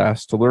workshop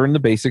class to learn the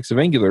basics of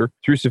Angular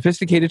through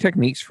sophisticated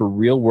techniques for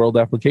real-world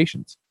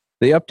applications.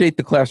 They update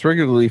the class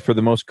regularly for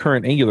the most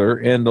current Angular,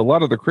 and a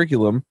lot of the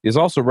curriculum is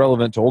also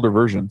relevant to older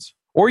versions.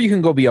 Or you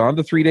can go beyond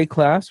the 3-day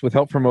class with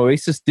help from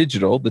Oasis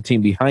Digital, the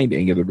team behind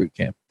Angular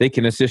Bootcamp. They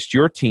can assist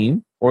your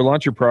team or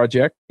launch your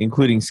project,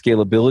 including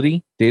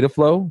scalability, data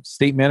flow,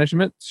 state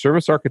management,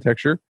 service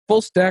architecture,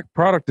 full stack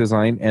product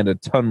design, and a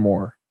ton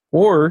more.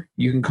 Or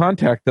you can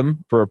contact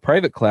them for a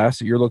private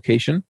class at your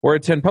location or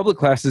attend public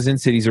classes in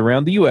cities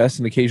around the US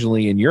and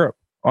occasionally in Europe.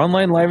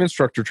 Online live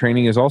instructor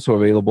training is also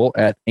available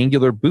at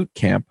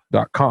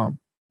angularbootcamp.com.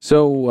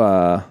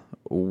 So,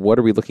 what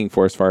are we looking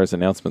for as far as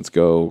announcements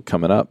go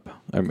coming up?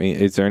 I mean,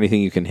 is there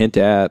anything you can hint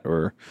at,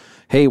 or,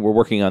 hey, we're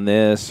working on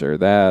this or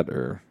that,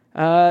 or?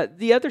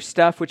 The other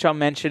stuff, which I'll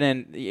mention,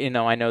 and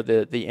I know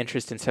the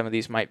interest in some of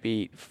these might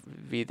be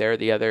there.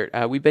 The other,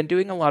 we've been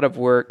doing a lot of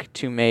work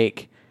to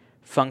make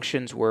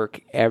functions work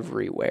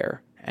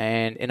everywhere,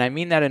 and I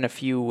mean that in a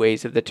few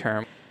ways of the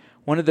term.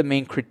 One of the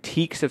main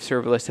critiques of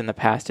serverless in the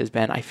past has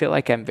been, I feel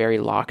like I'm very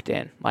locked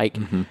in. Like,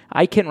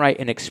 I can write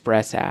an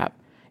Express app,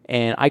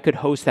 and I could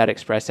host that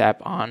Express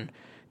app on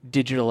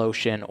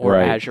DigitalOcean or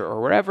Azure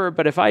or wherever,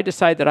 but if I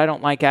decide that I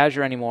don't like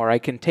Azure anymore, I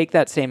can take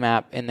that same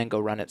app and then go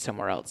run it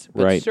somewhere else.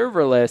 But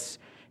serverless,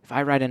 if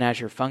I write an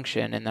Azure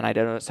function and then I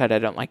decide I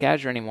don't like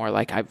Azure anymore,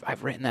 like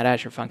I've written that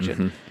Azure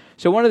function.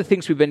 So one of the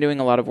things we've been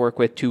doing a lot of work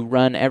with to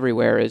run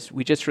everywhere is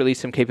we just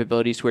released some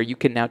capabilities where you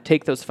can now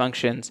take those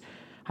functions.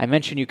 I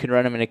mentioned you can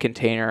run them in a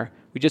container.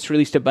 We just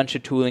released a bunch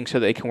of tooling so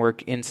they can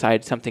work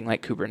inside something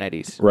like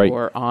Kubernetes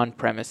or on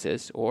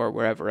premises or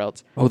wherever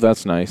else. Oh,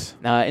 that's nice.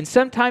 And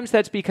sometimes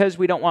that's because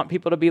we don't want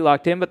people to be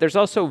locked in, but there's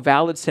also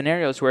valid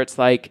scenarios where it's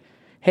like,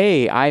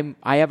 hey, I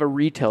have a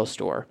retail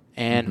store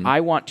and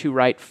I want to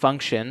write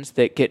functions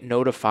that get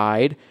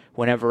notified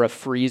whenever a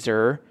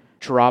freezer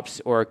drops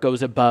or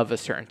goes above a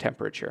certain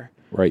temperature.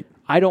 Right.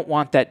 I don't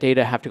want that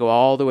data to have to go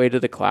all the way to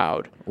the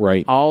cloud,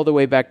 all the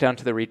way back down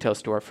to the retail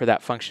store for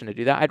that function to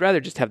do that. I'd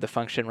rather just have the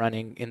function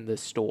running in the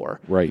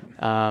store. Right.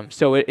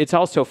 So it's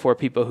also for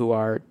people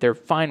who they're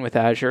fine with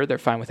Azure, they're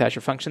fine with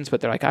Azure functions,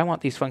 but they're like, I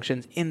want these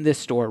functions in this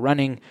store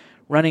running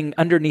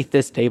underneath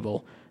this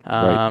table.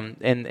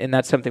 And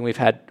that's something we've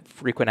had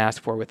frequent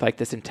ask for with like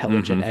this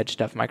intelligent edge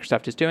stuff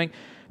Microsoft is doing.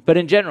 But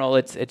in general,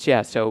 it's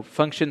so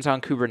functions on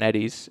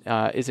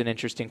Kubernetes is an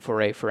interesting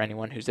foray for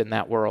anyone who's in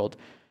that world.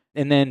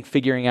 And then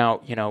figuring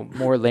out,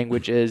 more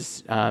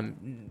languages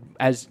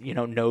as,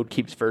 Node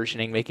keeps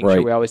versioning, making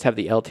sure we always have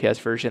the LTS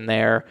version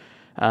there,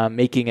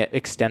 making it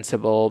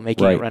extensible,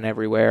 making it run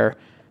everywhere,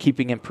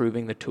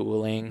 improving the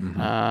tooling.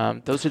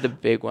 Those are the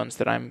big ones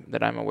that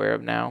I'm aware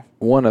of now.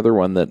 One other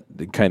one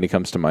that kind of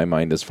comes to my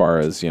mind as far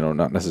as,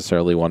 not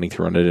necessarily wanting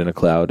to run it in a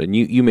cloud, and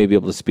you may be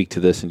able to speak to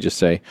this and just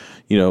say,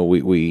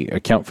 we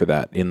account for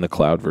that in the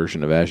cloud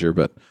version of Azure,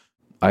 but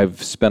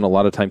I've spent a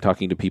lot of time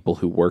talking to people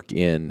who work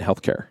in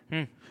healthcare.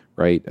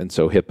 right? And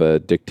so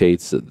HIPAA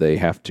dictates that they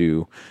have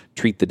to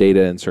treat the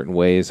data in certain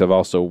ways. I've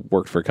also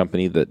worked for a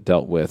company that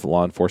dealt with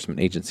law enforcement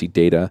agency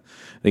data.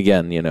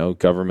 Again,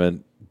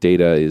 government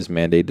data is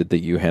mandated that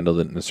you handle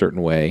it in a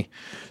certain way.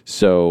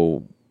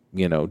 So,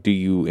 do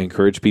you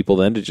encourage people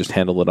then to just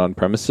handle it on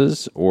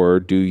premises, or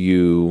do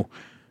you,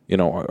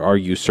 are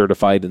you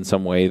certified in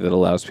some way that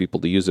allows people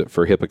to use it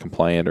for HIPAA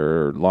compliant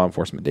or law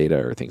enforcement data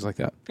or things like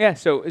that? Yeah,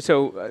 so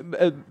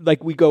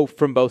like we go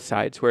from both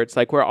sides, where it's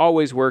like we're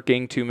always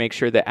working to make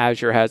sure that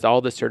Azure has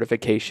all the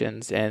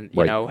certifications and,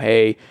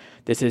 hey,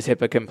 this is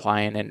HIPAA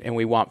compliant, and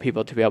we want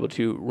people to be able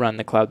to run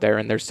the cloud there.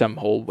 And there's some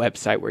whole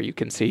website where you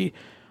can see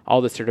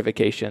all the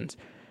certifications.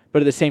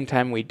 But at the same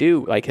time, we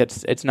do,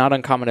 it's not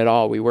uncommon at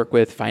all. We work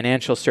with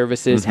financial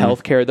services,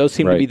 healthcare. Those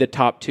seem to be the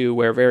top two,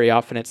 where very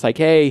often it's like,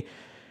 hey,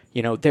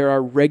 there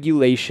are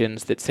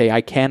regulations that say I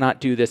cannot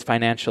do this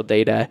financial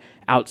data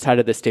outside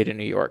of the state of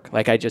New York.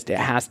 It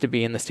has to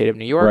be in the state of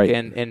New York. Right.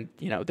 And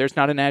there's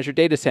not an Azure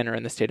data center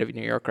in the state of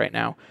New York right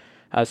now.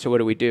 So what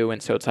do we do?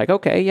 And so it's like,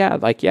 okay,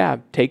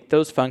 take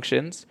those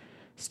functions,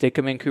 stick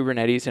them in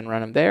Kubernetes and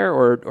run them there.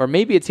 Or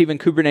maybe it's even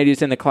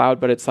Kubernetes in the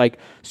cloud, but it's like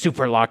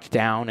super locked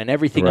down and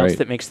everything else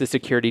that makes the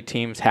security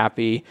teams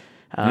happy.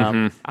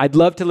 I'd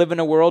love to live in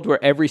a world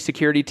where every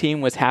security team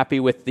was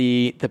happy with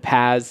the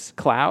PaaS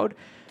cloud.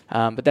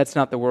 But that's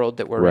not the world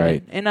that we're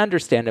in, and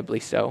understandably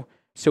so.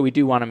 So we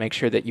do want to make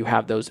sure that you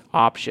have those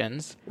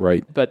options.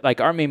 Right. But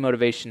our main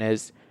motivation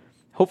is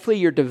hopefully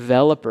your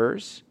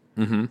developers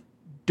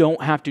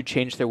don't have to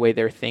change their way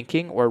they're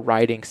thinking or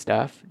writing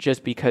stuff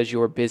just because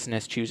your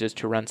business chooses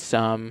to run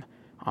some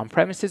on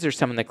premises or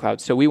some in the cloud.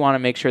 So we want to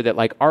make sure that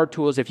our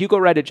tools, if you go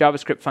write a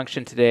JavaScript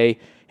function today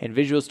in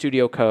Visual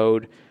Studio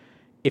Code,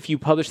 if you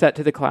publish that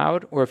to the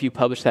cloud or if you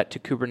publish that to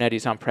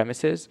Kubernetes on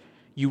premises,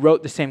 you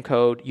wrote the same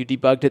code, you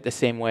debugged it the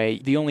same way.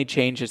 The only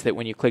change is that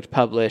when you clicked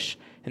publish,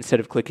 instead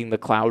of clicking the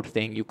cloud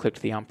thing, you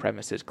clicked the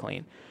on-premises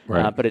clean.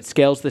 Right. But it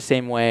scales the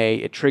same way,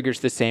 it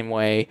triggers the same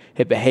way,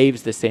 it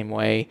behaves the same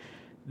way.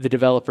 The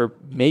developer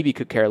maybe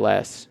could care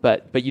less,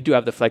 but you do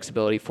have the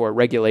flexibility for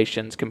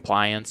regulations,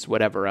 compliance,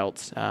 whatever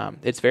else.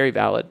 It's very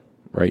valid.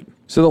 Right.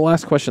 So the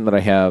last question that I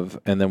have,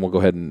 and then we'll go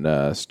ahead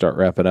and start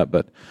wrapping up,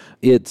 but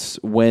it's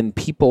when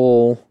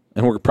people,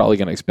 and we're probably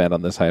going to expand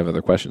on this, I have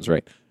other questions,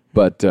 right?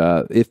 But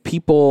if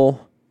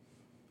people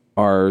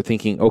are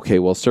thinking, okay,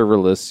 well,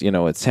 serverless,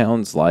 it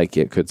sounds like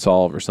it could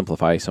solve or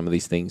simplify some of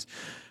these things.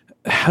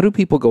 How do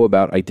people go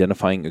about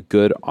identifying a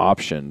good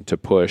option to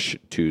push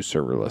to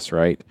serverless,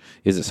 right?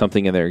 Is it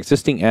something in their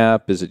existing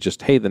app? Is it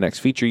just, hey, the next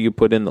feature you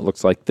put in that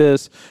looks like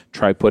this,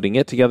 try putting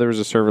it together as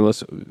a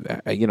serverless?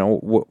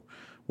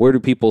 Where do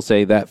people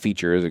say that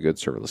feature is a good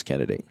serverless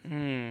candidate?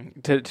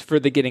 For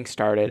the getting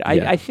started.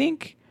 Yeah. I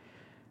think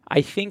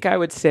I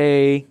would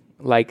say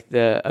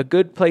a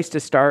good place to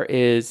start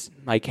is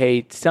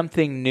hey,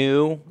 something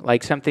new,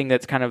 something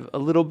that's kind of a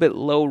little bit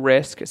low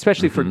risk,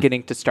 especially for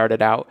getting to start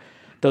it out.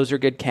 Those are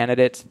good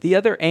candidates. The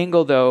other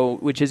angle, though,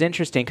 which is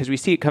interesting because we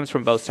see it comes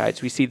from both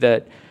sides. We see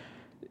that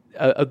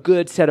a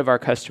good set of our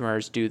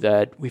customers do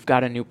that. We've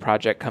got a new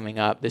project coming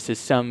up. This is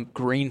some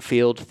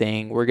greenfield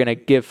thing. We're going to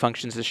give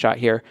functions a shot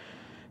here.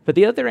 But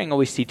the other angle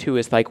we see, too,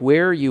 is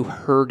where are you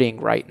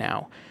hurting right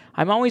now?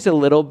 I'm always a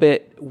little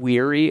bit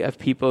weary of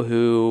people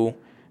who...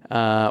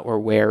 or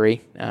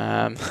wary,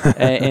 and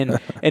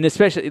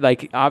especially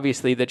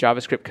obviously the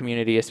JavaScript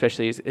community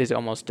especially is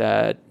almost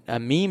a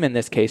meme in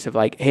this case of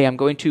hey, I'm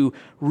going to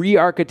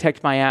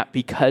re-architect my app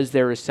because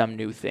there is some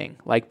new thing.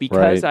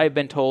 Because I've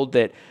been told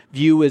that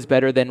Vue is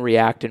better than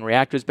React and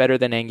React was better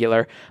than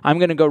Angular, I'm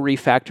going to go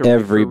refactor.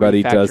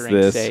 Everybody does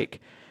this.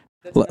 Sake.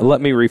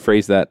 Let me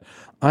rephrase that.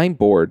 I'm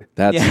bored.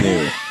 That's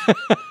new.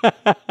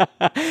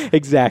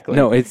 Exactly.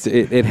 No,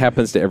 it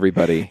happens to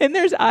everybody. And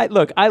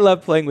I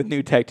love playing with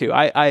new tech too.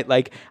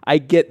 I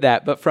get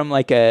that, but from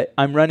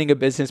I'm running a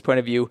business point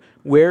of view,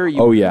 where are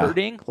you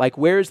hurting?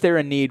 Where is there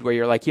a need where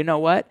you're you know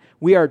what?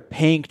 We are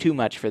paying too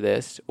much for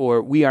this,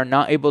 or we are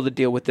not able to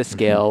deal with the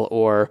scale,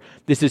 or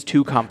this is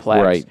too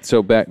complex. Right.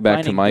 So back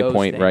to my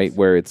point, things. Right,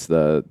 where it's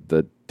the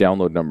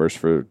download numbers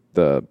for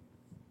the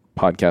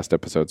podcast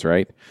episodes,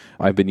 right?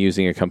 I've been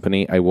using a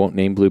company, I won't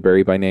name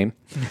Blueberry by name,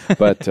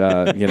 but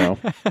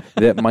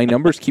that my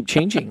numbers keep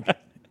changing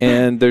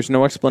and there's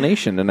no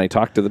explanation. And I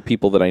talk to the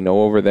people that I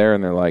know over there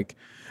and they're like,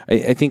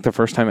 I think the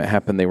first time it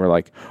happened, they were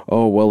like,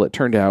 oh, well, it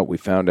turned out, we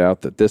found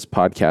out that this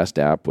podcast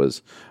app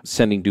was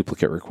sending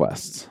duplicate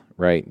requests,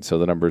 right? So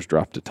the numbers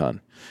dropped a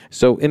ton.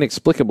 So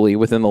inexplicably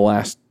within the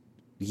last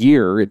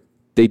year,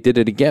 they did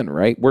it again,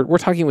 right? We're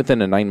talking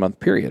within a 9-month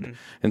period.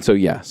 And so,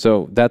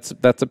 so that's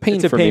a pain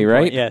for me,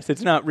 right? Point, yes,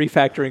 it's not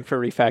refactoring for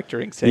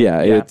refactoring's sake.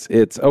 Yeah,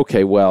 it's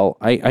okay, well,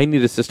 I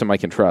need a system I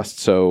can trust.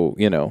 So,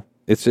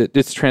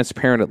 it's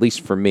transparent, at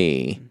least for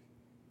me,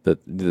 that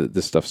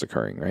this stuff's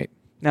occurring, right?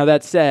 Now,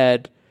 that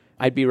said,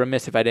 I'd be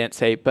remiss if I didn't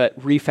say, but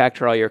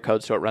refactor all your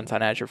code so it runs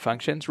on Azure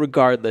Functions,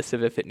 regardless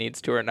of if it needs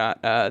to or not.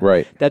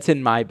 Right. That's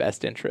in my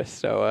best interest,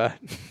 so...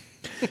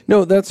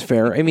 No, that's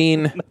fair. I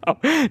mean,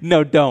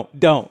 No,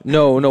 don't.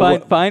 No.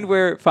 Find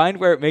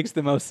where it makes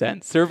the most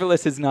sense.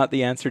 Serverless is not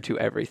the answer to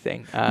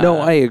everything. No,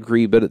 I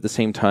agree. But at the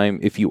same time,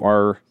 if you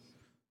are,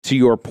 to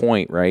your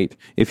point, right,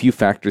 if you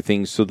factor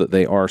things so that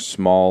they are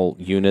small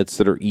units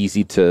that are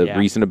easy to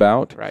reason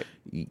about, right,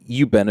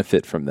 you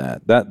benefit from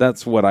that.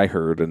 That's what I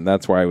heard. And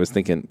that's why I was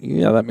thinking,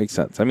 yeah, that makes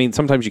sense. I mean,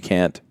 sometimes you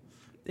can't.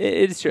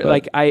 It's true.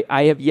 Like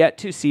I have yet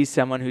to see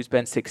someone who's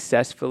been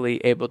successfully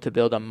able to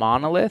build a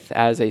monolith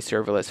as a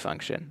serverless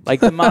function. Like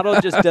the model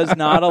just does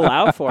not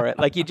allow for it.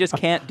 Like you just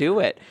can't do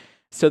it.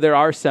 So there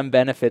are some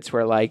benefits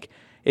where like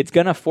it's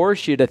going to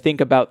force you to think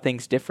about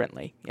things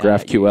differently.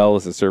 GraphQL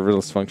is a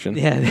serverless function.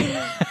 Yeah.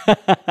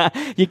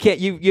 You can't.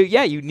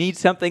 You need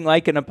something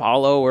like an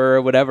Apollo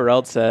or whatever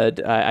else.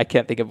 I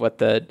can't think of what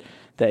the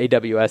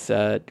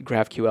AWS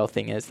GraphQL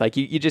thing is. Like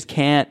you just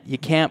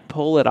can't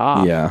pull it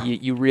off. Yeah.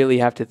 You really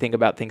have to think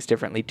about things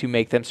differently to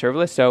make them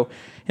serverless. So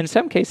in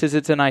some cases,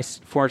 it's a nice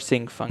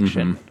forcing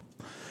function.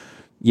 Mm-hmm.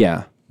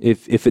 Yeah.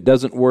 If it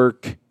doesn't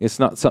work, it's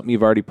not something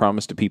you've already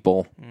promised to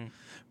people.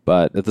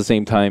 But at the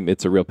same time,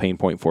 it's a real pain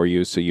point for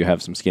you, so you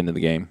have some skin in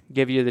the game.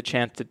 Give you the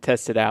chance to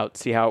test it out,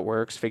 see how it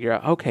works, figure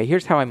out, okay,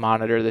 here's how I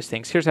monitor this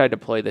thing. Here's how I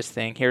deploy this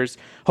thing.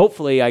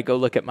 Hopefully I go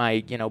look at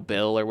my,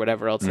 bill or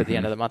whatever else at the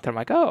end of the month. And I'm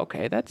like, oh,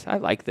 okay, I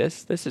like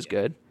this. This is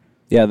good.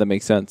 Yeah, that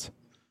makes sense.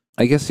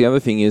 I guess the other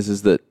thing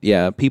is that,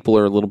 people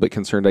are a little bit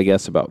concerned, I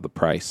guess, about the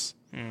price.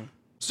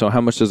 So how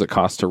much does it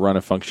cost to run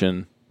a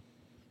function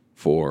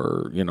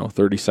for,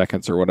 30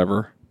 seconds or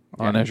whatever?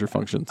 On Azure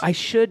Functions. I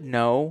should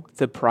know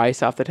the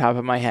price off the top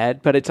of my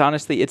head, but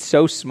it's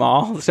so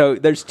small. So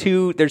there's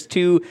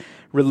two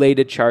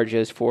related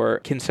charges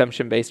for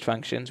consumption-based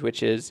functions,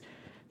 which is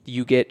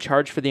you get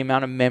charged for the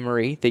amount of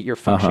memory that your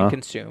function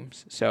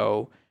consumes.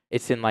 So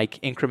it's in like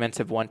increments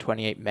of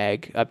 128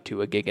 meg up to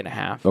 1.5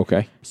 gigs.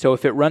 Okay. So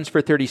if it runs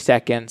for 30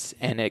 seconds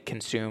and it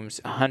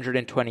consumes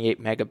 128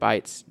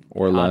 megabytes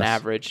or on less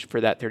average for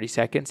that 30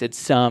 seconds, it's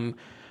some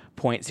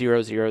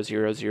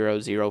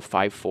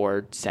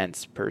 0.0000054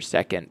 cents per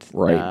second.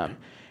 Right.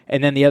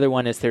 And then the other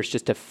one is there's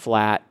just a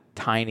flat,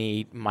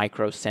 tiny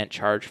microcent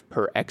charge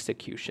per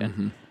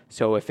execution.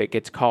 So if it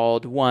gets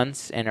called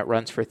once and it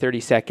runs for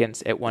 30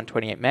 seconds at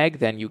 128 meg,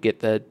 then you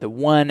get the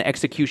one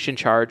execution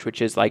charge,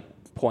 which is like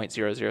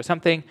 0.00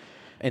 something,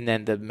 and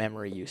then the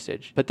memory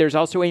usage. But there's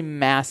also a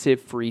massive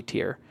free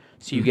tier.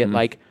 So you get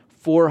like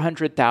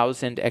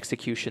 400,000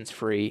 executions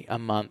free a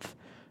month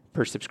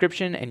per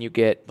subscription, and you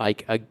get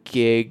like 1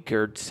 gig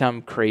or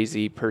some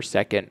crazy per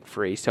second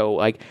free. So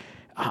like,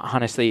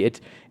 honestly,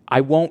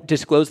 I won't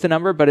disclose the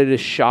number, but it is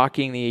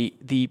shocking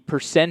the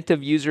percent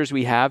of users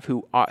we have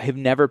who have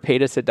never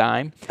paid us a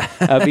dime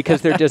because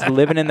they're just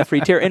living in the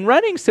free tier and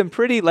running some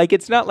pretty, like,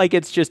 it's not like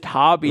it's just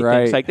hobby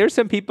things. Like there's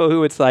some people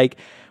who it's like,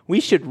 we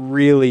should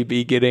really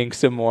be getting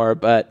some more,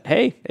 but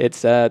hey,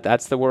 it's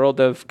that's the world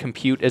of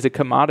compute as a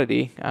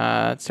commodity.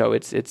 So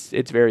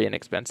it's very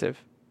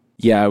inexpensive.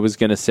 Yeah, I was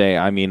going to say,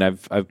 I mean,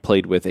 I've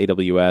played with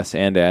AWS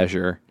and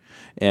Azure,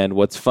 and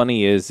what's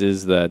funny is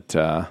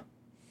that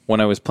when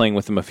I was playing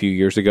with them a few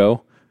years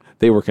ago,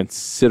 they were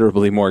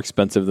considerably more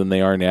expensive than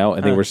they are now,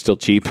 and they were still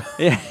cheap.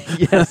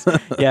 Yes.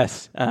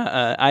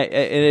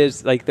 It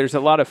is like there's a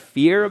lot of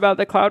fear about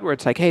the cloud where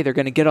it's like, hey, they're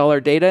going to get all our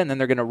data, and then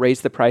they're going to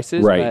raise the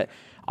prices. Right. But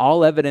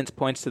all evidence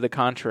points to the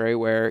contrary,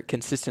 where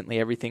consistently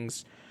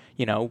everything's,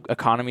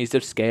 economies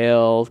of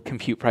scale,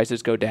 compute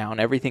prices go down,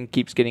 everything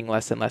keeps getting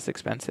less and less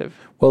expensive.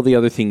 Well, the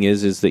other thing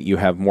is that you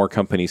have more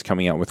companies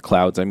coming out with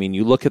clouds. I mean,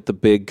 you look at the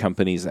big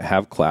companies that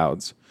have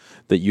clouds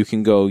that you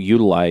can go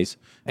utilize.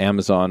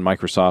 Amazon,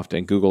 Microsoft,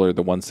 and Google are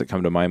the ones that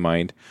come to my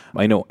mind.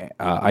 I know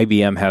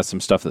IBM has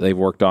some stuff that they've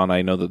worked on.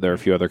 I know that there are a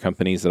few other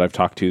companies that I've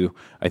talked to.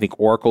 I think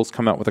Oracle's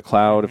come out with a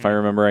cloud, if I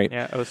remember right.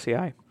 Yeah,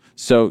 OCI.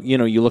 So,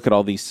 you look at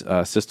all these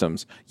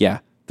systems. Yeah.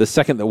 The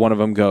second that one of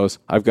them goes,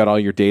 I've got all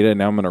your data, and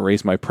now I'm going to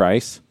raise my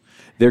price,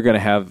 they're going to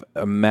have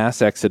a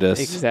mass exodus.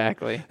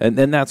 Exactly. And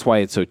that's why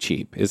it's so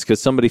cheap. It's because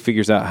somebody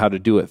figures out how to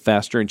do it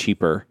faster and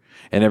cheaper,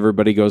 and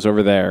everybody goes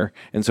over there.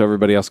 And so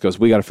everybody else goes,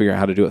 we got to figure out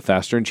how to do it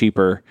faster and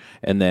cheaper.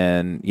 And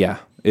then,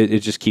 it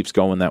just keeps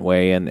going that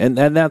way. And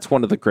that's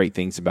one of the great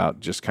things about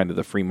just kind of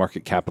the free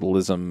market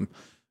capitalism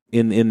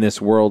in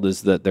this world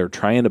is that they're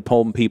trying to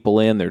pull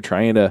people in. They're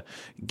trying to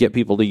get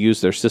people to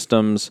use their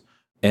systems.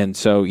 And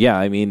so,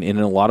 I mean, in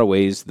a lot of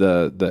ways,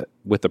 the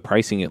with the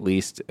pricing at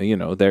least,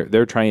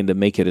 they're trying to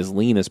make it as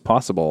lean as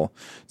possible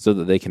so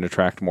that they can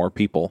attract more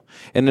people.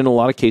 And in a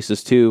lot of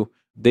cases too,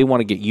 they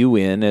want to get you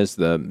in as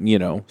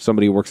the,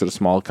 somebody who works at a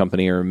small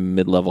company or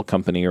mid-level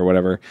company or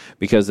whatever,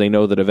 because they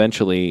know that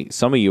eventually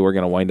some of you are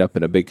going to wind up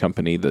in a big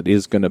company that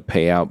is going to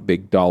pay out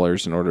big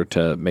dollars in order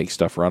to make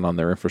stuff run on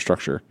their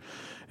infrastructure.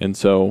 And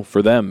so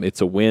for them,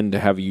 it's a win to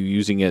have you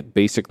using it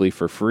basically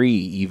for free,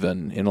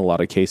 even in a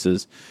lot of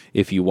cases,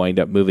 if you wind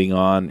up moving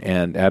on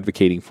and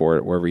advocating for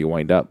it wherever you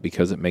wind up,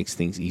 because it makes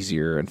things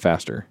easier and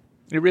faster.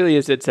 It really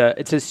is. It's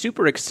a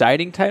super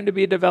exciting time to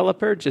be a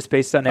developer, just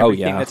based on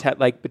everything that's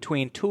like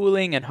between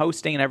tooling and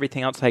hosting and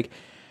everything else. Like,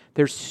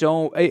 there's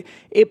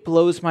it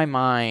blows my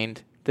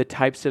mind the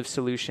types of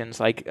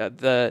solutions, like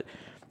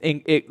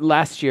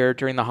last year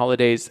during the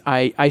holidays,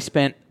 I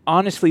spent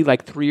honestly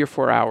like 3 or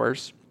 4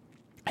 hours,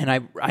 and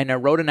I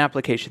wrote an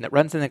application that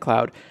runs in the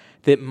cloud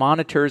that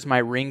monitors my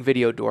Ring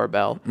video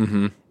doorbell.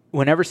 Mm-hmm.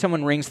 Whenever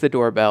someone rings the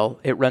doorbell,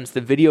 it runs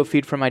the video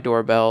feed from my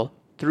doorbell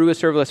through a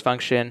serverless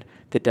function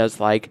that does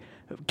like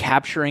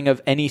capturing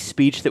of any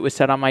speech that was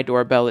said on my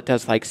doorbell. It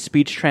does like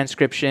speech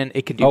transcription.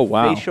 It can do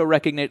facial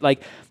recognition,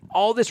 like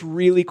all this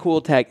really cool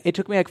tech. It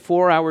took me like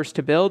 4 hours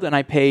to build, and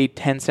I pay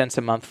 10 cents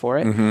a month for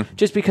it,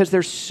 just because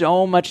there's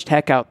so much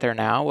tech out there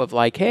now of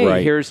like,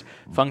 hey, here's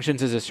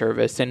functions as a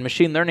service and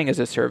machine learning as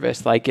a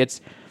service. Like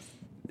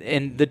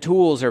and the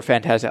tools are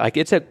fantastic. Like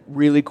it's a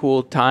really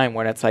cool time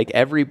when it's like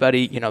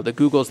everybody, the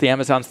Googles, the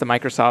Amazons, the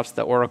Microsofts,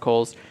 the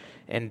Oracles,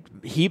 and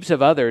heaps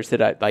of others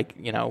that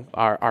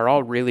are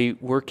all really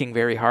working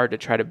very hard to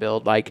try to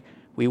build, like,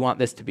 we want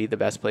this to be the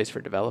best place for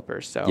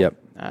developers. So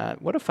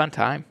what a fun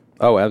time.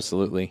 Oh,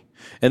 absolutely.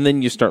 And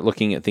then you start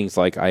looking at things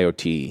like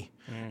IoT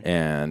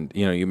and,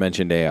 you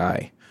mentioned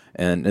AI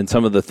and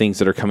some of the things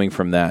that are coming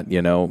from that,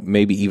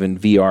 maybe even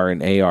VR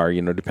and AR,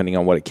 depending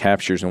on what it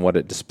captures and what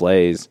it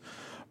displays.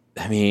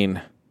 I mean,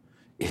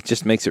 it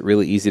just makes it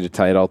really easy to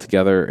tie it all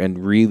together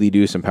and really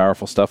do some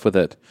powerful stuff with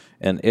it.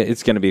 And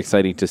it's going to be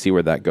exciting to see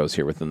where that goes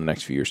here within the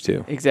next few years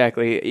too.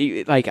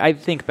 Exactly. Like I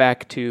think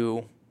back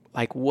to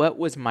like what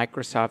was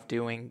Microsoft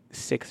doing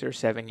 6 or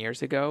 7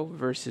 years ago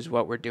versus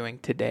what we're doing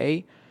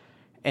today.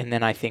 And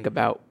then I think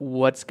about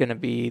what's going to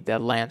be the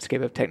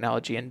landscape of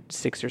technology in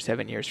 6 or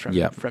 7 years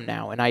from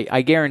now. And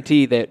I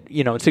guarantee that,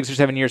 in 6 or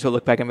 7 years, we'll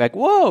look back and be like,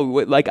 whoa,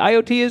 like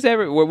IoT is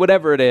everywhere,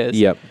 whatever it is.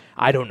 Yep.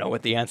 I don't know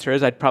what the answer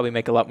is. I'd probably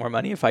make a lot more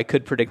money if I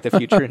could predict the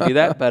future and do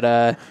that.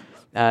 But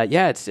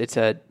it's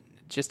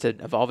just an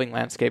evolving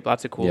landscape,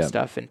 lots of cool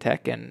stuff in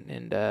tech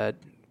and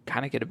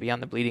kind of get to be on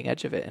the bleeding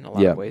edge of it in a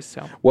lot of ways.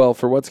 So, well,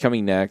 for what's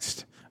coming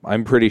next,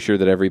 I'm pretty sure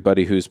that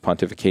everybody who's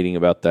pontificating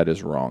about that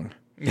is wrong.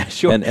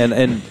 Sure.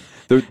 And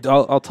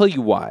I'll tell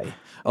you why.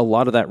 A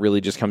lot of that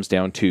really just comes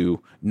down to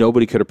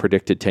nobody could have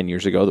predicted 10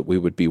 years ago that we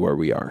would be where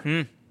we are.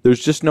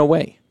 There's just no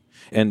way.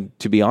 And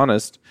to be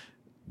honest,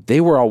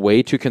 they were all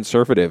way too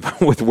conservative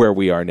with where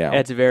we are now.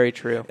 That's very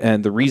true.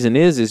 And the reason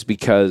is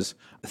because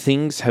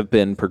things have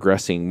been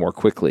progressing more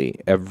quickly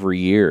every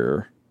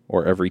year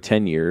or every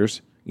 10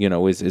 years,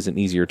 is an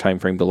easier time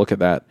frame to look at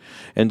that.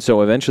 And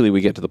so eventually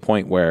we get to the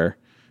point where,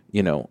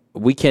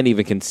 we can't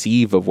even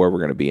conceive of where we're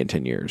going to be in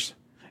 10 years.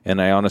 And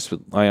I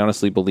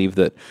honestly believe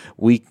that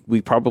we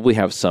probably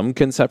have some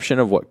conception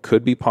of what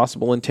could be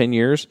possible in 10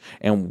 years,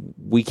 and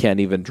we can't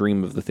even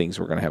dream of the things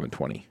we're going to have in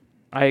 20.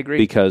 I agree.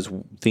 Because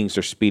things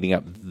are speeding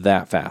up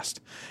that fast.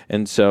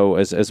 And so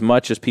as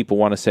much as people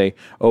want to say,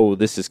 oh,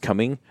 this is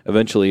coming,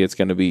 eventually it's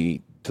going to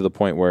be to the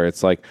point where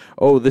it's like,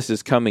 oh, this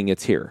is coming,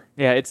 it's here.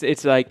 Yeah,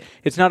 it's like,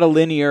 it's not a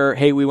linear,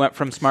 hey, we went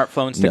from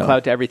smartphones to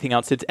cloud to everything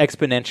else. It's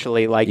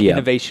exponentially, like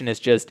innovation is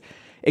just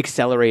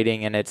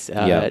accelerating, and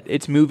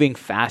it's moving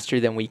faster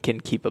than we can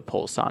keep a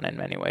pulse on in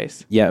many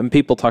ways. Yeah, and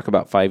people talk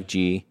about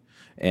 5G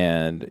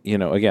and,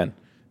 again,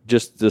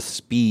 just the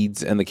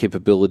speeds and the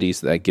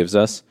capabilities that gives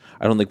us.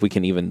 I don't think we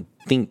can even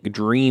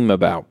dream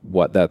about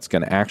what that's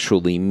going to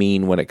actually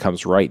mean when it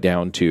comes right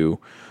down to,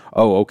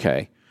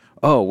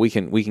 we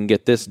can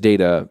get this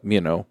data,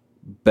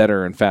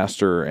 better and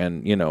faster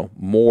and,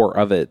 more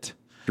of it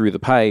through the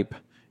pipe.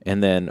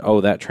 And then,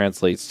 that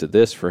translates to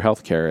this for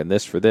healthcare and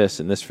this for this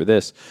and this for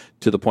this,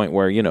 to the point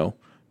where,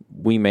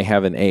 we may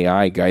have an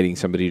AI guiding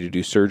somebody to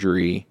do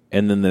surgery,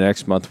 and then the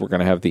next month we're going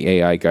to have the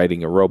AI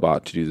guiding a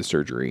robot to do the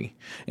surgery.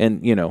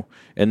 And,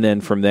 and then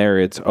from there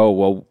it's,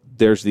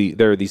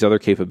 there are these other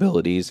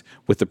capabilities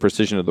with the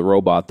precision of the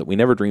robot that we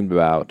never dreamed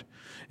about.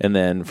 And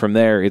then from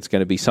there it's going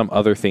to be some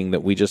other thing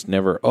that we just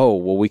never,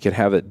 we could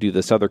have it do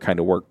this other kind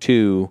of work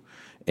too.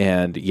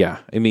 And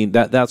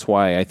that's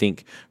why I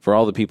think for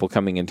all the people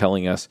coming and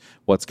telling us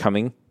what's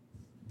coming,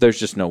 there's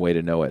just no way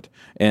to know it.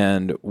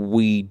 And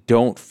we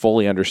don't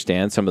fully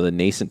understand some of the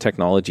nascent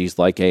technologies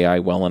like AI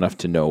well enough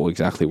to know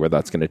exactly where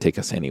that's going to take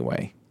us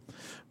anyway.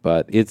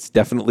 But it's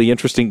definitely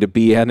interesting to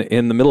be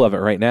in the middle of it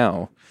right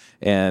now.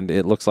 And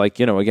it looks like,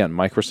 again,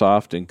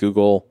 Microsoft and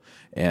Google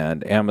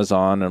and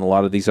Amazon and a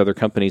lot of these other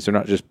companies are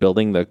not just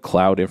building the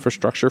cloud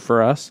infrastructure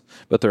for us,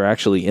 but they're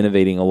actually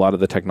innovating a lot of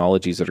the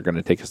technologies that are going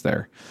to take us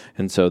there.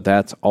 And so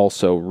that's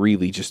also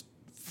really just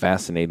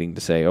fascinating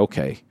to say,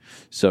 okay,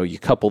 so you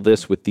couple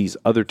this with these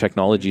other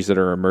technologies that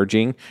are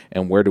emerging,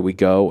 and where do we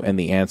go? And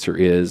the answer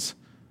is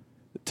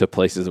to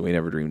places that we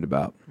never dreamed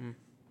about.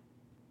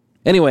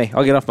 Anyway,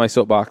 I'll get off my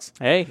soapbox.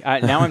 Hey,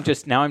 now I'm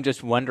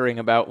just wondering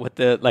about what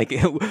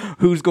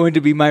who's going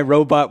to be my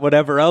robot,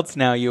 whatever else.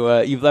 Now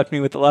you've left me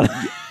with a lot of.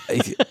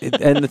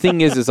 And the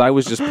thing is I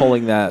was just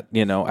pulling that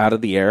out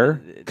of the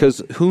air,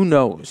 because who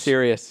knows?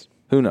 Serious.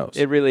 Who knows?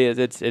 It really is.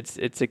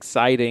 It's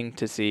exciting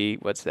to see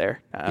what's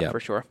there for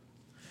sure.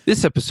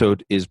 This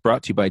episode is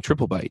brought to you by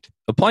TripleByte.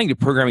 Applying to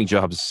programming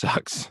jobs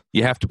sucks.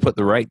 You have to put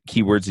the right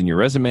keywords in your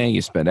resume.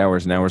 You spend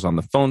hours and hours on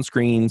the phone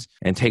screens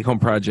and take-home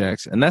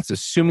projects, and that's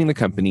assuming the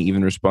company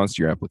even responds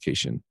to your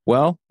application.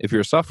 Well, if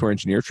you're a software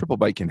engineer,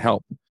 TripleByte can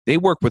help. They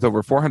work with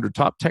over 400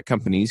 top tech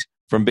companies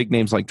from big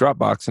names like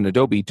Dropbox and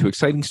Adobe to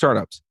exciting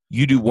startups.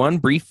 You do one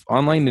brief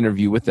online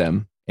interview with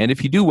them, and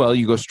if you do well,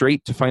 you go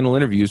straight to final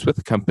interviews with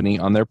the company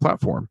on their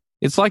platform.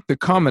 It's like the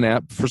Common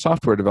App for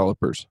software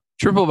developers.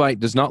 TripleByte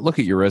does not look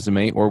at your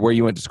resume or where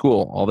you went to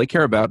school. All they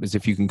care about is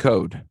if you can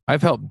code.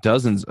 I've helped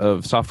dozens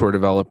of software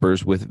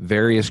developers with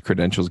various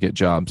credentials get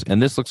jobs,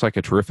 and this looks like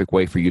a terrific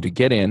way for you to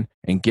get in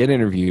and get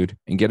interviewed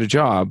and get a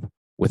job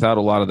without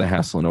a lot of the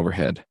hassle and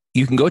overhead.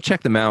 You can go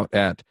check them out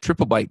at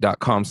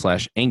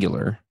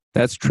triplebyte.com/angular.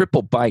 That's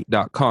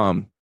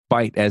triplebyte.com,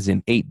 byte as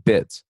in 8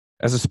 bits.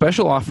 As a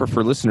special offer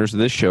for listeners of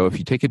this show, if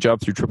you take a job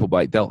through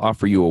TripleByte, they'll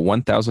offer you a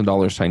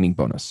 $1,000 signing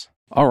bonus.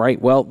 All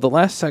right. Well, the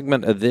last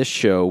segment of this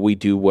show, we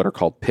do what are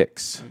called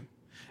picks.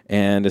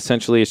 And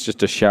essentially, it's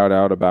just a shout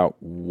out about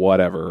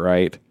whatever,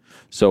 right?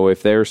 So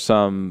if there's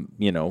some,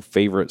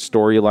 favorite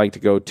store you like to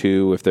go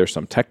to, if there's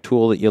some tech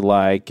tool that you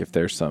like, if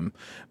there's some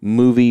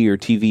movie or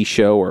TV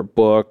show or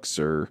books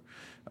or,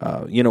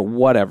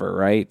 whatever,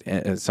 right?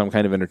 And some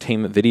kind of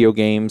entertainment, video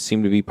games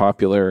seem to be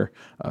popular,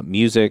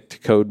 music to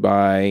code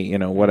by,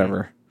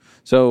 whatever.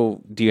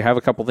 So do you have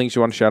a couple things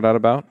you want to shout out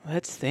about?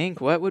 Let's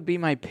think. What would be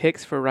my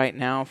picks for right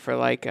now for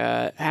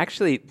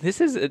actually, this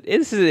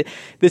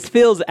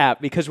feels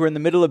apt because we're in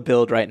the middle of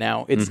build right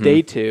now. It's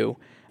day 2.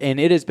 And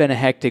it has been a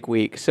hectic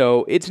week.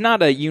 So it's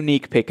not a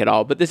unique pick at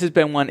all, but this has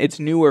been one, it's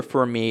newer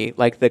for me.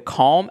 Like the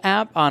Calm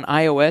app on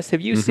iOS.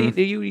 Have you seen,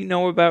 do you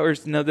know about or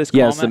know this Calm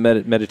app? Yeah, it's the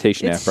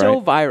meditation app, right? It's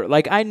so viral.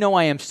 Like I know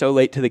I am so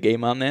late to the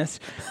game on this,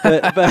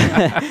 but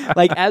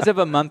like as of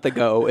a month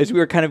ago, as we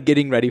were kind of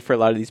getting ready for a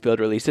lot of these build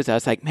releases, I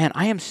was like, man,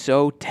 I am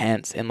so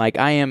tense. And like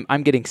I'm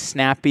getting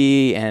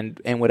snappy and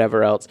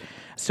whatever else.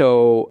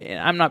 So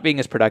I'm not being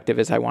as productive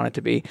as I wanted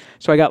to be.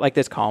 So I got like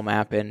this Calm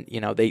app and,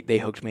 they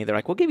hooked me. They're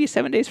like, we'll give you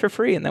 7 days for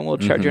free and then we'll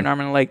charge you an arm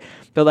and a leg.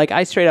 But like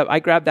I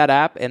grabbed that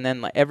app and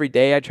then like, every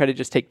day I try to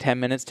just take 10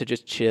 minutes to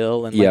just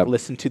chill and like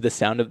listen to the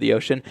sound of the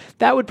ocean.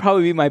 That would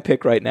probably be my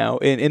pick right now.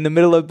 In the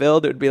middle of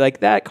build, it would be like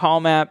that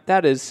Calm app.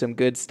 That is some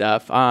good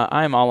stuff.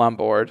 I'm all on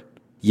board.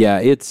 Yeah,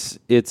 it's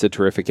a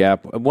terrific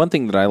app. One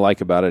thing that I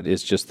like about it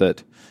is just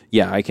that,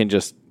 I can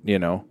just,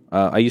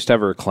 I used to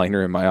have a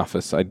recliner in my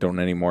office. I don't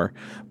anymore.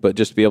 But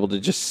just be able to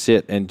just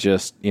sit and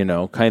just,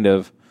 kind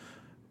of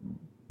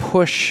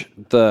push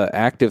the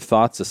active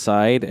thoughts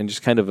aside and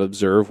just kind of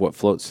observe what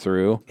floats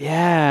through.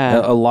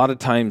 Yeah. A lot of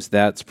times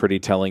that's pretty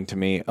telling to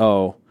me.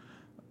 Oh,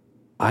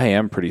 I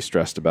am pretty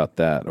stressed about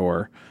that.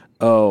 Or,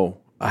 oh,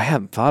 I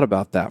hadn't thought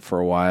about that for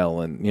a while,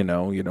 and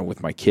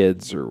with my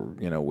kids or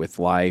with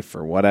life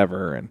or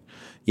whatever, and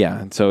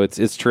so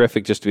it's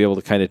terrific just to be able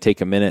to kind of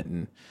take a minute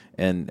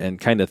and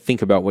kind of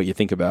think about what you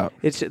think about.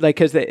 It's like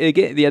because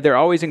they're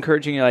always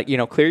encouraging you, like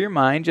clear your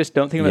mind, just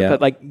don't think about it. But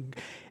like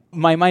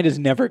my mind is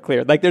never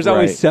clear. Like there's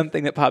always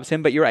something that pops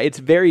in. But you're right; it's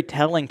very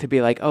telling to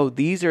be like, oh,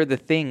 these are the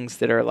things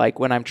that are like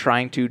when I'm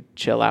trying to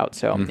chill out.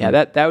 So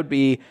that would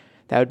be.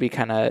 That would be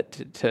kind of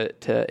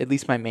to at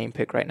least my main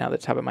pick right now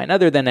that's top of mind,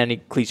 other than any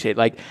cliche.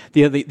 Like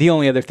the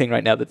only other thing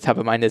right now that's top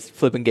of mind is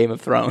flipping Game of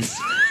Thrones.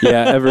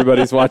 Yeah,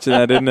 everybody's watching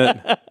that, isn't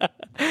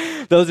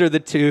it? Those are the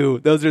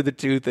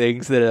two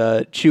things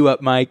that chew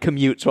up my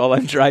commutes while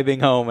I'm driving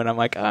home, and I'm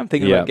like, I'm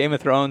thinking about Game of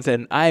Thrones,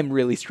 and I'm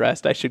really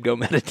stressed. I should go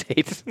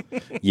meditate.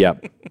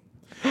 Yep.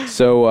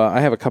 So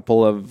I have a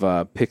couple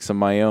of picks of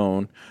my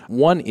own.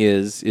 One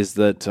is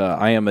that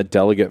I am a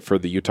delegate for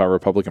the Utah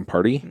Republican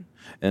Party.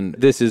 And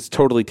this is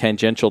totally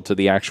tangential to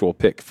the actual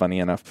pick, funny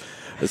enough.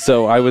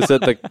 So I was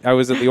at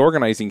the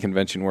organizing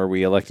convention where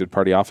we elected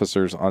party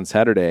officers on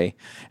Saturday,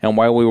 and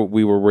while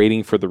we were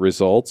waiting for the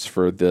results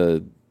for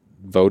the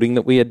voting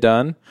that we had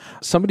done,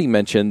 somebody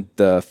mentioned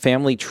the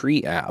Family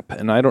Tree app,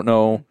 and I don't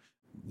know.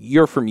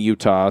 You're from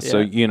Utah, so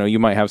you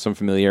might have some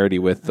familiarity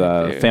with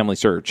Family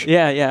Search.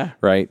 Yeah.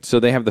 Right. So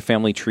they have the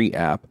Family Tree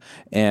app,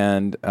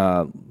 and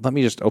let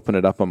me just open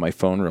it up on my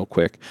phone real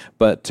quick.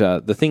 But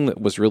the thing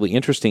that was really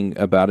interesting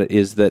about it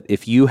is that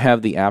if you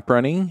have the app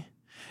running,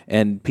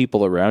 and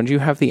people around you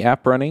have the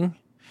app running,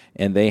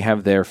 and they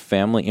have their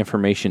family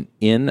information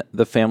in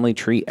the Family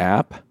Tree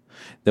app,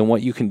 then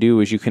what you can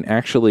do is you can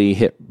actually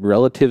hit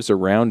relatives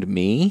around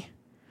me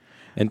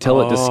and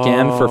tell it to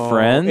scan for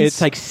friends.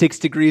 It's like 6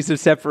 degrees of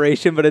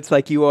separation, but it's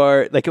like you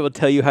are, like it will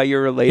tell you how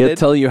you're related. It'll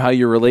tell you how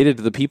you're related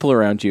to the people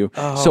around you.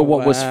 So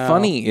what was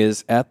funny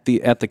is at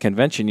the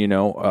convention,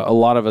 a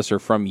lot of us are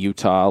from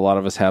Utah. A lot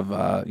of us have,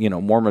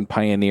 Mormon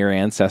pioneer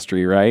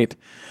ancestry, right?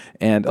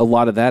 And a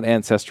lot of that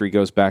ancestry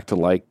goes back to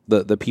like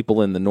the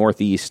people in the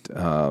Northeast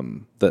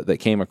that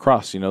came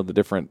across, the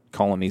different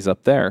colonies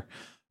up there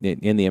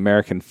in the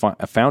American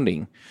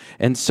founding.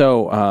 And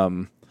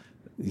so,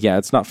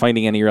 it's not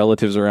finding any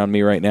relatives around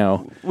me right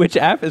now. Which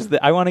app is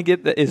the? I want to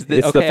get the. Is the?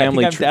 It's the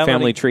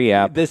Family Tree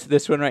app.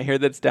 This one right here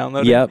that's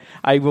downloaded. Yep.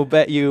 I will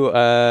bet you.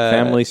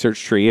 Family Search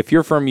Tree. If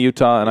you're from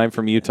Utah and I'm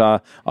from Utah,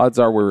 odds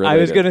are we're related.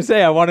 I was going to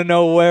say I want to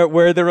know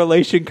where the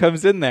relation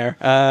comes in there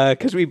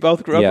because we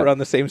both grew up around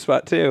the same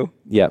spot too.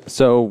 Yeah.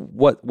 So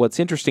what's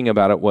interesting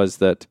about it was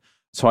that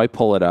So I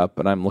pull it up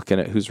and I'm looking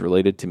at who's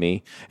related to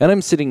me. And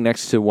I'm sitting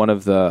next to one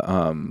of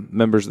the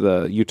members of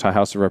the Utah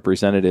House of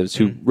Representatives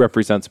who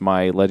represents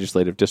my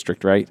legislative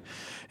district, right?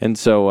 And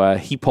so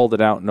he pulled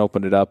it out and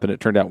opened it up, and it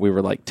turned out we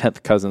were like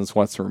 10th cousins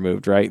once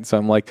removed, right? So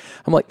I'm like,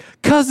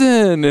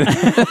 cousin,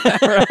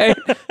 right?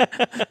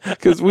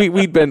 Because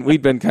we'd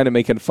been kind of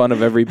making fun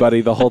of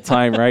everybody the whole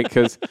time, right?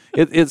 Because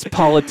it's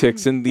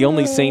politics, and the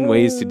only sane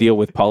ways to deal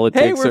with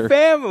politics. Hey, we're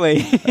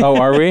family. Oh,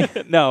 are we?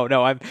 No,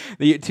 I'm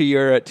to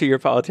your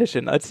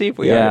politician. Let's see if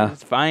we are.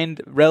 Let's find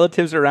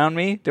relatives around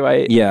me. Do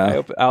I? Yeah. I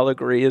hope I'll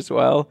agree as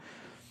well.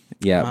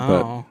 Yeah,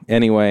 but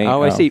anyway.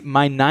 Oh, I see.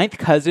 My 9th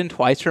cousin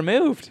twice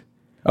removed.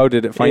 Oh,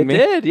 did it find me? It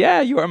did, yeah.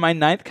 You are my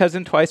 9th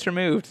cousin twice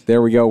removed.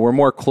 There we go. We're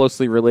more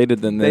closely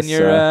related than this. Then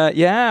you're,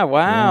 yeah,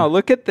 wow. Yeah.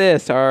 Look at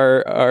this.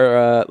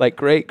 Our like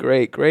great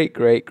grandpa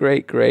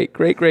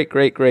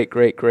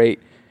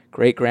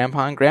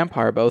and grandpa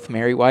are both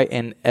Mary White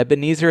and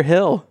Ebenezer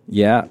Hill.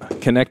 Yeah,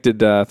 connected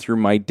through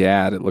my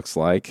dad, it looks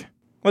like.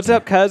 What's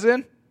up,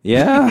 cousin?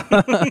 Yeah.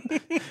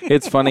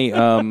 It's funny.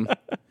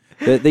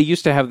 They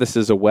used to have this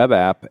as a web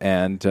app,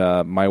 and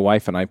my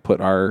wife and I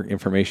put our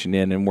information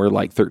in, and we're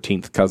like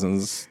 13th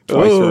cousins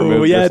twice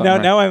removed. Yeah.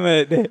 Now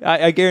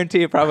I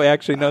guarantee it probably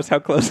actually knows how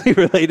closely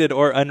related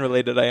or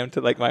unrelated I am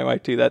to like my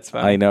wife too. That's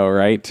fine. I know,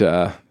 right?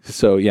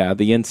 So yeah,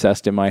 the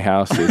incest in my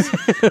house is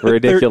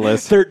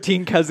ridiculous.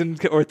 13 cousins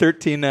or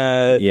 13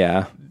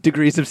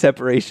 degrees of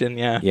separation.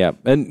 Yeah. Yeah.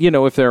 And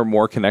if there are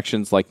more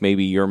connections, like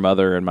maybe your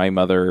mother and my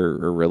mother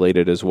are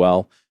related as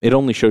well, it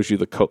only shows you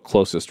the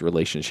closest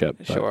relationship.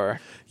 But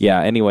sure.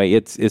 Yeah. Anyway,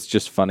 it's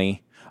just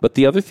funny. But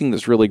the other thing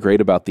that's really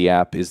great about the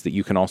app is that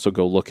you can also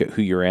go look at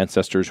who your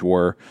ancestors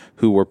were,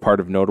 who were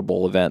part of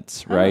notable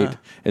events, right?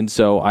 And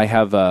so I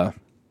have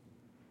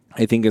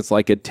I think it's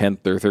like a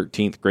 10th or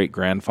 13th great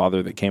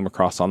grandfather that came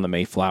across on the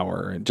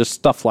Mayflower and just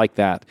stuff like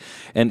that.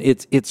 And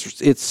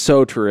it's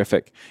so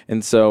terrific.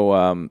 And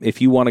so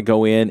if you want to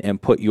go in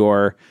and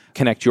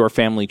connect your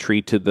family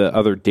tree to the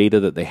other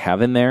data that they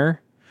have in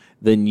there,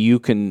 then you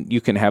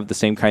can have the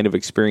same kind of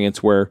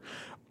experience where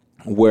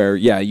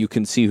you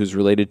can see who's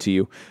related to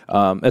you.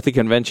 At the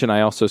convention,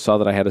 I also saw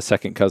that I had a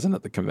second cousin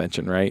at the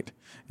convention, right?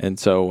 And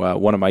so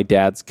one of my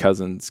dad's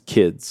cousin's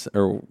kids,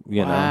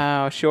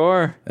 Wow,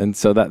 sure. And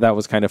so that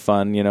was kind of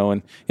fun,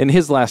 and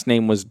his last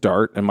name was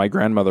Dart, and my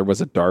grandmother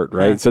was a Dart,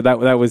 right? So that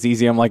was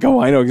easy. I'm like,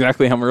 I know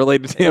exactly how I'm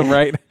related to him,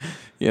 right?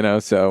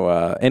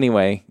 So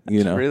anyway,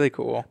 That's really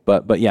cool.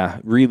 But yeah,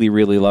 really,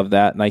 really love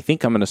that. And I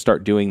think I'm going to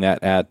start doing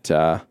that at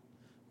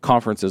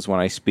conferences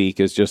when I speak,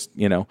 is just,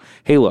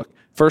 hey, look,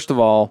 first of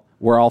all,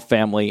 we're all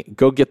family.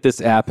 Go get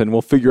this app, and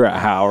we'll figure out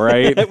how,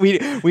 right?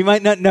 we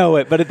might not know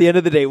it, but at the end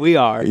of the day, we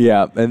are.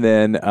 Yeah, and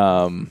then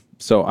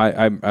so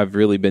I've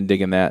really been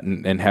digging that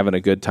and having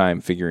a good time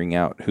figuring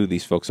out who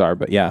these folks are.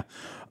 But yeah,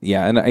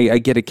 and I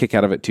get a kick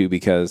out of it too,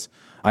 because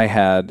I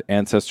had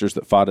ancestors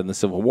that fought in the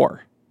Civil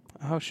War.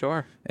 Oh,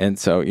 sure. And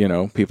so,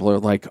 people are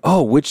like,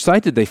 oh, which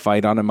side did they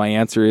fight on? And my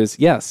answer is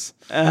yes.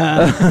 Right?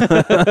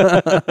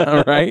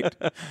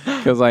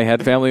 Because I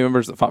had family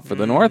members that fought for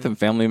the North and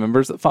family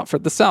members that fought for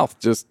the South,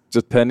 just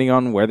depending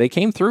on where they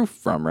came through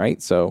from,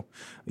 right? So,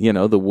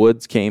 the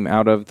Woods came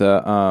out of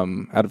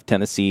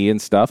Tennessee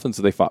and stuff, and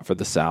so they fought for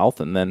the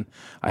South. And then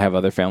I have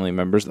other family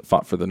members that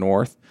fought for the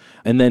North.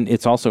 And then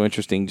it's also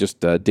interesting just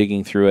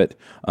digging through it.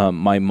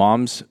 My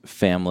mom's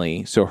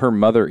family, so her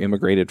mother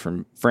immigrated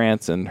from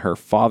France and her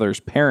father's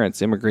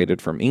parents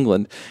immigrated from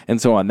England. And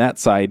so on that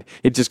side,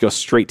 it just goes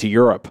straight to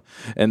Europe.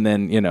 And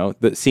then,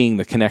 seeing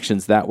the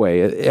connections that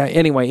way.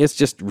 Anyway, it's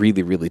just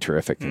really, really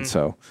terrific. And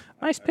so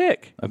nice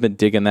pick. I've been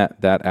digging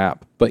that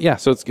app. But yeah,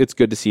 so it's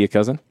good to see you,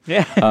 cousin.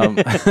 Yeah.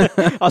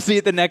 I'll see you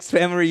at the next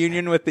family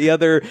reunion with the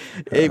other,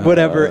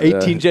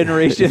 18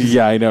 generations.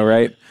 Yeah, I know,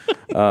 right?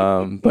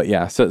 But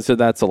yeah, so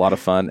that's a lot of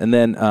fun. And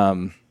then,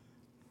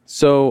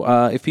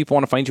 if people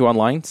want to find you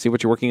online, see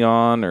what you're working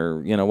on,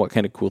 or, what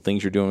kind of cool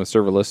things you're doing with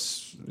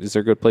serverless, is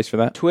there a good place for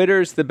that?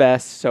 Twitter's the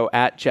best. So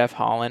at Jeff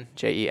Hollan,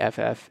 JeffHollan,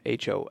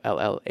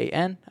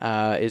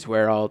 is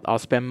where I'll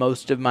spend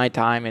most of my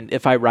time. And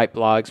if I write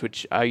blogs,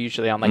 which I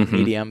usually on like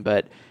Medium,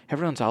 but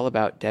everyone's all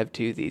about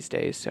Dev2 these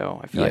days. So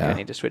I feel like I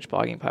need to switch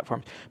blogging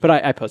platforms. But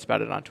I post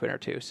about it on Twitter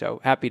too.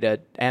 So happy to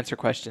answer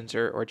questions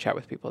or chat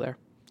with people there.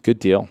 Good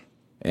deal.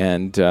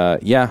 And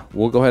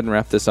we'll go ahead and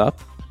wrap this up.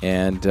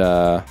 And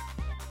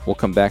we'll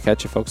come back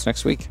at you folks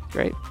next week.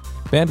 Great.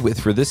 Bandwidth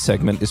for this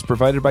segment is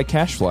provided by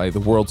CacheFly, the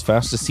world's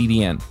fastest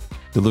CDN.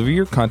 Deliver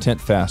your content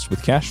fast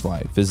with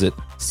CacheFly. Visit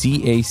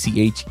CacheFly.com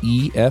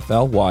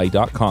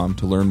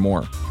to learn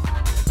more.